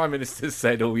the Prime Minister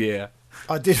said all year.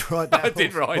 I did ride that. I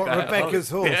did ride What, that. Rebecca's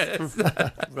horse. Yes.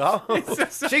 Right.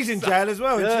 She's in jail as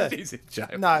well. Isn't she? She's in jail.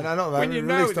 No, not When you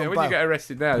know, released on when bail. you get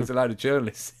arrested now, there's a load of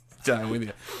journalists in jail with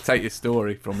you. Take your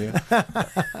story from you.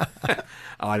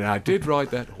 I did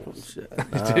ride that horse.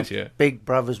 Did you? Big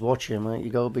brother's watching, mate.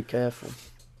 You got to be careful.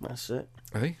 That's it.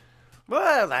 I think.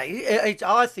 Well,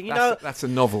 I think, That's a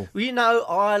novel.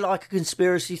 I like a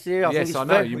conspiracy theory. I Yes, think it's I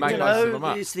know, very, you make most of them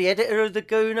up. It's the editor of the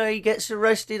Gooner. He gets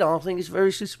arrested. I think it's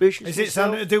very suspicious. Is it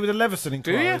something to do with the Leveson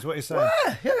inquiry? you? Is what you're saying?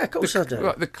 Yeah, of course I do.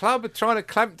 What, the club are trying to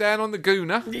clamp down on the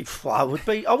Gooner. I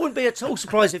wouldn't be at all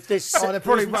surprised if this. They're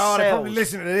probably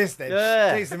listening to this then.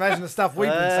 Yeah. Jeez, imagine the stuff we've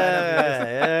been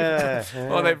saying. Yeah.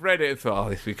 Well, they've read it and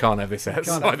thought, we can't have this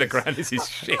outside the ground. This is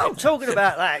shit. I'm talking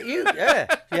about that.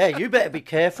 You better be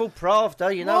careful. Pravda,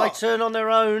 they turn on their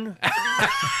own.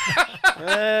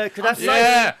 Could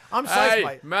have I'm safe,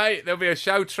 Hey, mate. there'll be a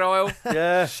show trial.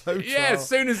 Yeah. Yeah, as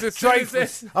soon as this.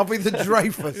 I'll be the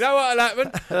Dreyfus. You know what'll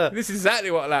happen? This is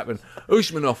exactly what'll happen.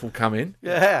 Usmanov will come in.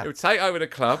 Yeah. He'll take over the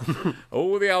club.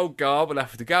 All the old guard will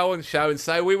have to go on show and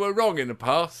say, we were wrong in the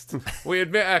past. We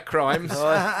admit our crimes.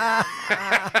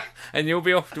 And you'll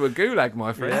be off to a gulag,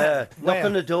 my friend. Yeah. Knock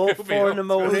on the door, You'll be 4 in the off.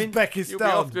 morning. Uzbekistan. You'll be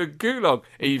off to a gulag,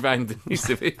 Ivan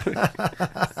Denisovic.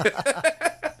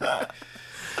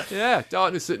 Yeah,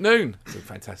 Darkness at Noon. It's a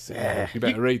fantastic. Yeah. You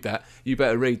better read that. You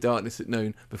better read Darkness at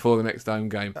Noon before the next home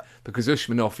game. Because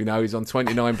Usmanov, he's on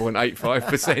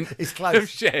 29.85% He's close. of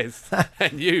shares.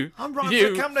 And I'm writing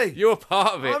for the company. You're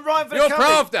part of it. I'm writing for the You're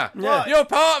company. Pravda. Yeah. You're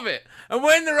part of it. And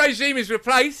when the regime is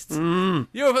replaced,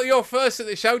 you're first at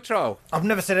the show trial. I've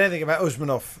never said anything about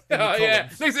Usmanov. In the Oh, yeah.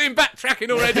 columns. Look at him backtracking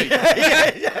already.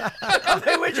 I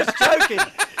think we're just joking.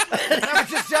 That was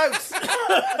just jokes.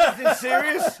 Nothing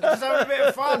serious. I'm just having a bit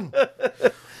of fun.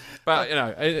 But,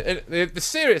 the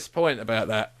serious point about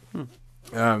that,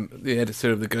 the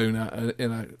editor of the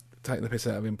Gooner, taking the piss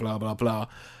out of him, blah, blah, blah.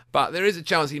 But there is a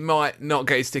chance he might not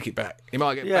get his ticket back. He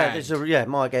might get banned.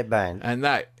 Might get banned. And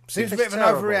that Seems a It's bit of an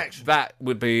terrible. overreaction. that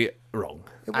would be wrong.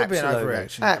 It would be an Absolutely.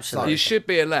 overreaction. Absolutely. You should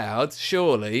be allowed,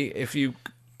 surely, if you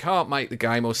can't make the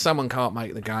game or someone can't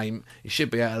make the game, you should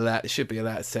be allowed to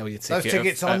sell your ticket. Those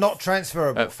tickets are not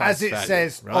transferable, at face as it value,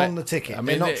 says right? on the ticket. I They're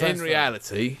mean, not in transferable.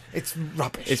 reality, It's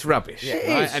rubbish. it's rubbish. It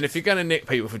right? is. And if you're going to nick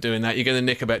people for doing that, you're going to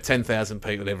nick about 10,000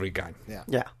 people every game.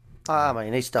 Yeah. I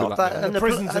mean, it's luck stuff. with that. The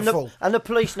prisons are full. And the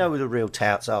police know who the real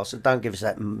touts are, so don't give us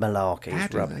that malarkey.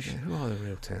 It's rubbish. Who are the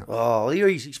real touts? Oh, you're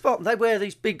easy spot. They wear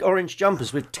these big orange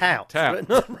jumpers with tout. Tout.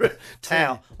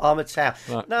 Tout. I'm a tout.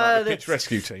 Like No, the pitch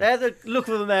rescue team. They're the look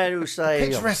of a man who say,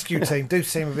 Pitch rescue team do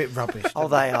seem a bit rubbish. "Oh,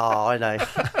 they are." I know.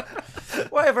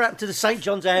 Whatever happened to the St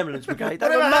John's Ambulance Brigade? They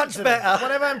were Whatever happened much to them? better.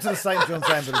 Whatever happened to the St John's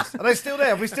ambulance? Are they still there?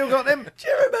 Have we still got them? Do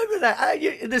you remember that?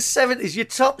 In the 70s, your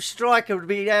top striker would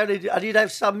be down and you'd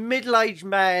have some middle-aged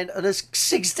man and a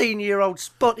 16-year-old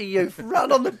spotty youth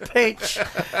run on the pitch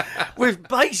with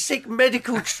basic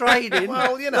medical training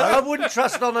Well, that I wouldn't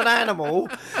trust on an animal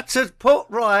to put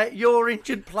right your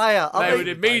injured player. They would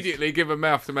immediately give a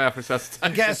mouth-to-mouth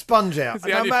resuscitation. Get a sponge out. It's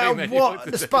the No only matter thing they what, want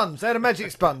to the do. sponge. They had a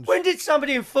magic sponge. When did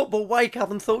somebody in football wake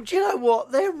up and thought, do you know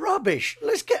what? They're rubbish.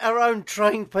 Let's get our own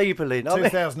trained people in. I mean,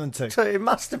 2002. so it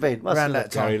must have been. Around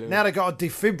that Sorry, time. Now they've got a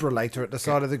defibrillator at the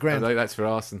side of the I ground. think that's for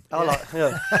arson. I like,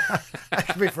 yeah. That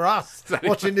could be for us,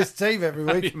 watching this team every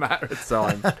Only week. a matter of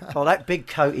time. Oh, that big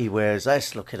coat he wears,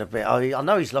 that's looking a bit... I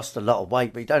know he's lost a lot of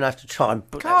weight, but you don't have to try and...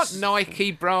 Put Can't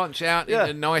Nike branch out Yeah.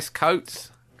 into nice coats?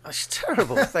 It's a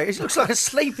terrible thing. It looks like a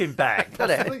sleeping bag,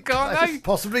 doesn't it? Can't they?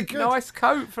 Possibly good. Nice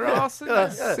coat for arson.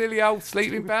 That silly old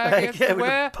sleeping bag he has to with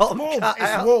wear. the bottom Warm. cut It's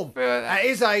out. warm. Yeah. At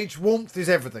his age, warmth is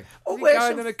everything. Oh, Is he where's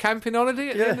going some- on a camping holiday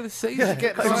at the end of the season?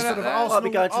 Get Something some like sort of that? Arsenal- Might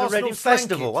be going to the Arsenal Reading flank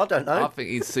Festival. it. I don't know. I think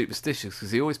he's superstitious because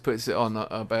he always puts it on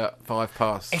about 5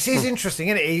 past. It is interesting,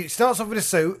 isn't it? He starts off with a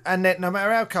suit, and then no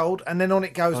matter how cold, and then on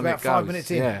it goes On about it 5 goes,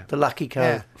 minutes in. yeah. The lucky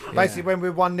Yeah. coat. Basically, when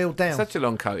we're 1-0 down, Such a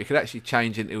long coat, he could actually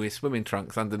change into his swimming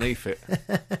trunks underneath it.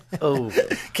 Oh,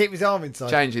 keep his arm inside.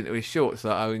 Change into his shorts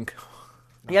like Owen.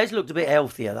 he has looked a bit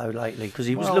healthier though lately because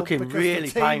he was Well, looking because really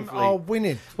the team painfully. are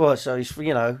winning. Well, so he's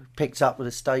picked up with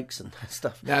the steaks and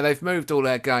stuff. Now they've moved all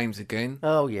their games again.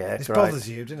 Oh yeah, This great. bothers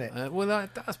you, doesn't it? Well,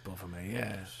 that does bother me.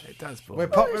 Yeah, it does bother We're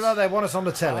me. popular. They want us on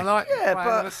the telly. I like Yeah, playing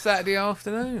but- on a Saturday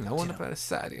afternoon. I want to play on a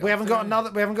Saturday. We haven't got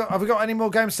another. We haven't got. Have we got any more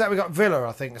games? Saturday? We got Villa,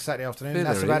 I think, Saturday afternoon. Villa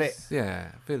That's about it. is,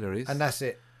 yeah, Villa is. And that's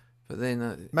it. But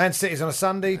then Man City's on a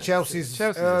Sunday. Chelsea's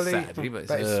a early. Saturday, but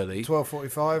it's early.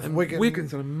 12:45. and Wigan,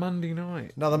 Wigan's on a Monday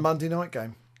night. another Monday night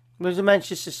game. Where's the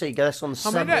Manchester City? That's on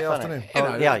Sunday afternoon. You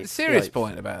know, the the 8th, serious the 8th.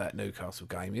 point about that Newcastle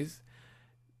game is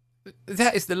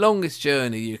that is the longest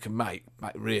journey you can make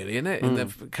really, isn't it? In the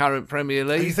current Premier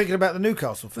Are you League. thinking about the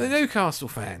Newcastle For the fans? Newcastle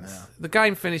fans, the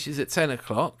game finishes at 10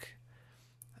 o'clock.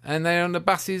 And they're on the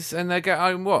buses and they get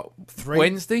home, what, 3?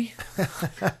 Wednesday?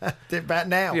 About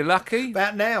now. You're lucky.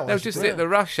 About now. They'll just hit the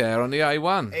rush hour on the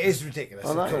A1. It is ridiculous.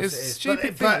 I know. Of course It's it a is.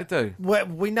 stupid thing to do.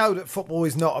 We know that football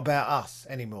is not about us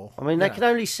anymore. I mean, they can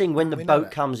only sing when the We know boat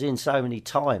that. comes in so many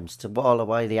times to while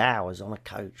away the hours on a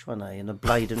coach, weren't they? In the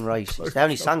Bladen races. They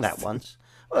only sung that once.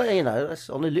 Well, you know, that's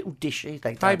on a little dishy.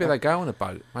 Maybe they go on a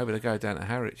boat. Maybe they go down to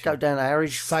Harwich. go down to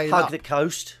Harwich, Sail hug up. the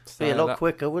coast. Be a Sail lot up.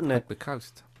 quicker, wouldn't Hug it? the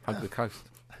coast. Hug the coast.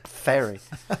 Ferry.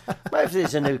 Maybe if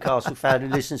there's a Newcastle fan who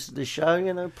listens to the show,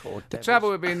 you know, poor The devils.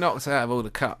 trouble with being knocked out of all the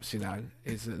cups, you know,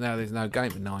 is that now there's no game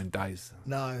for 9 days.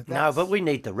 No. No, but we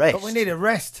need the rest. But we need a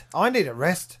rest. I need a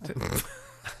rest.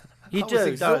 You I do, was don't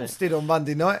you? exhausted on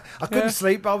Monday night. I couldn't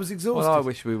sleep. I was exhausted. Well, I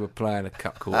wish we were playing a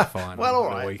cup quarter final. Well, all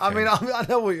on the right. weekend. I mean, I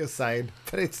know what you're saying,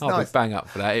 but it's I'll nice. be bang up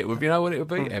for that. It would, you know what it would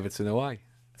be? Everton away.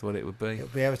 That's what it would be. It'll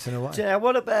be Everton away. Now,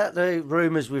 what about the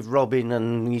rumours with Robin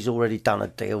and he's already done a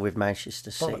deal with Manchester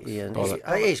City? And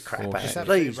Bollocks. it is crap. Bollocks. It's Please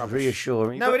absolute rubbish. reassure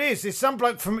me. No, it is. It's some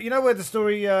bloke from. You know where the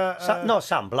story. Not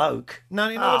some bloke. No,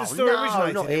 you know where the story no,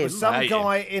 originated. not It was him. some Hate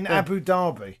guy in Abu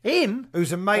Dhabi. Him?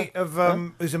 Who's a mate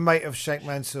of Sheikh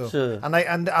Mansour, Sure.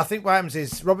 and I think what happens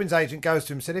is Robin's agent goes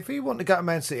to him and said, if you want to go to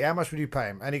Man City, how much would you pay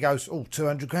him? And he goes,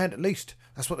 200 grand at least.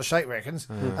 That's what the Sheikh reckons.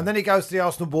 And then he goes to the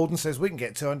Arsenal board and says, we can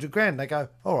get 200 grand. They go,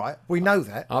 all right, we know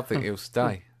that. I think he'll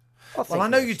stay. Well, I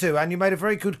know you do, and you made a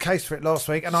very good case for it last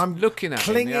week, and I'm Looking at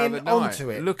clinging him the other night, onto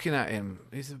it. Looking at him,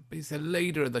 he's the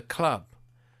leader of the club.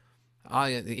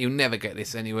 He'll never get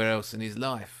this anywhere else in his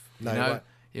life. No, you he know? won't.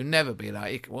 He'll never be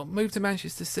like, well, move to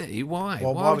Manchester City. Why?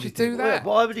 Well, why would you do that?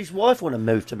 Why would his wife want to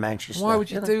move to Manchester? Why would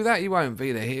you know? do that? You won't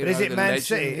be the hero. is it the Man legend.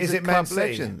 City? He's Is a it Man club City?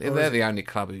 legend. Or is They're it- the only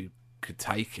club who could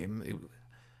take him.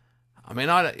 I mean,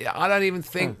 I don't even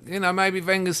think, maybe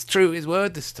Wenger's true to his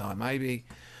word this time. Maybe.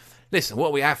 Listen,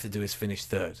 what we have to do is finish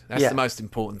third. That's Yeah. the most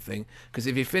important thing. Because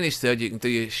if you finish third, you can do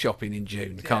your shopping in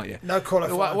June, can't you? No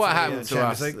qualifying What for the, happened to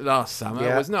Champions us League. last summer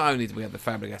Yeah. was not only did we have the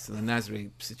Fabregas and the Nasri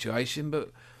situation,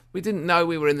 but we didn't know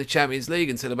we were in the Champions League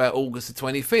until about August the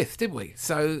 25th, did we?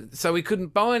 So we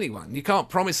couldn't buy anyone. You can't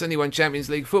promise anyone Champions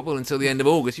League football until the end of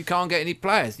August. You can't get any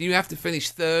players. You have to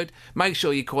finish third, make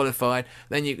sure you're qualified,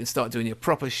 then you can start doing your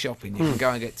proper shopping. You can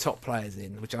go and get top players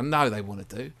in, which I know they want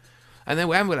to do. And then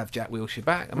we'll have Jack Wilshere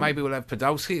back, and maybe we'll have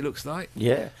Podolski, it looks like.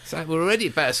 Yeah. So we're already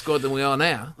a better squad than we are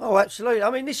now. Oh, absolutely.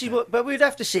 I mean, this is what. But we'd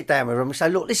have to sit down with them and say,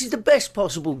 look, this is the best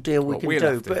possible deal we Well, can we'll do.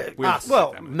 have to. But We'll have to sit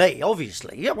well, down with me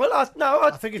obviously. Yeah. Well, I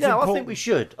think it's I important. think we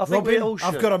should. I think we Robin, all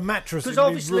should. I've got a mattress because in my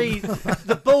obviously room.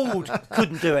 the board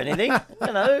couldn't do anything.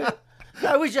 You know.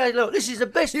 No, we say, look, this is the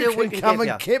best You deal we can can come give and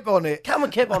you. kip on it. Come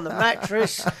and keep on the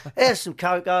mattress. Here's some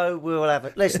cocoa. We'll have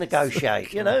it. Let's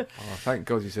negotiate. You know. Oh, thank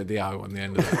God you said the O on the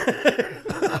end of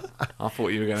that. I thought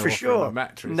you were going to For offer sure. him a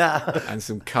mattress No. and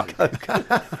some coke.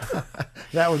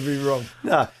 That would be wrong.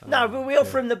 No, but we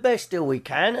offer him the best deal we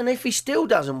can, and if he still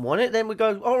doesn't want it, then we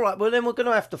go, all right, well, then we're going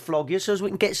to have to flog you so as we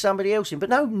can get somebody else in. But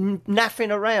no naffing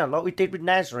around like we did with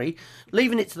Nasri,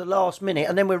 leaving it to the last minute,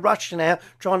 and then we're rushing out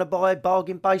trying to buy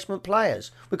bargain basement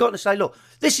players. We've got to say, look,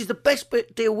 this is the best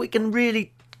deal we can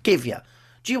really give you.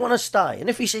 Do you want to stay? And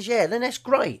if he says, yeah, then that's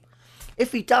great.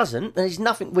 If he doesn't, then there's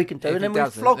nothing we can do, If and he then we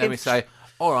doesn't, flog then him we say,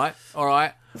 all right,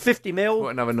 50 mil, put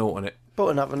another naught on it. put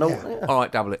another note. Yeah. All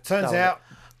right, double it. Turns out,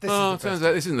 this is the turns best.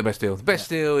 out this isn't the best deal. The best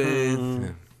deal is... Yeah.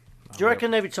 Do you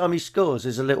reckon every time he scores,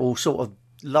 there's a little sort of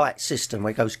light system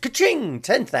where it goes, ka-ching,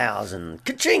 10,000,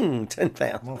 ka-ching,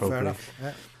 10,000? Well, fair enough.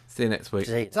 Yeah. See you next week.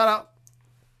 See? Ta-da.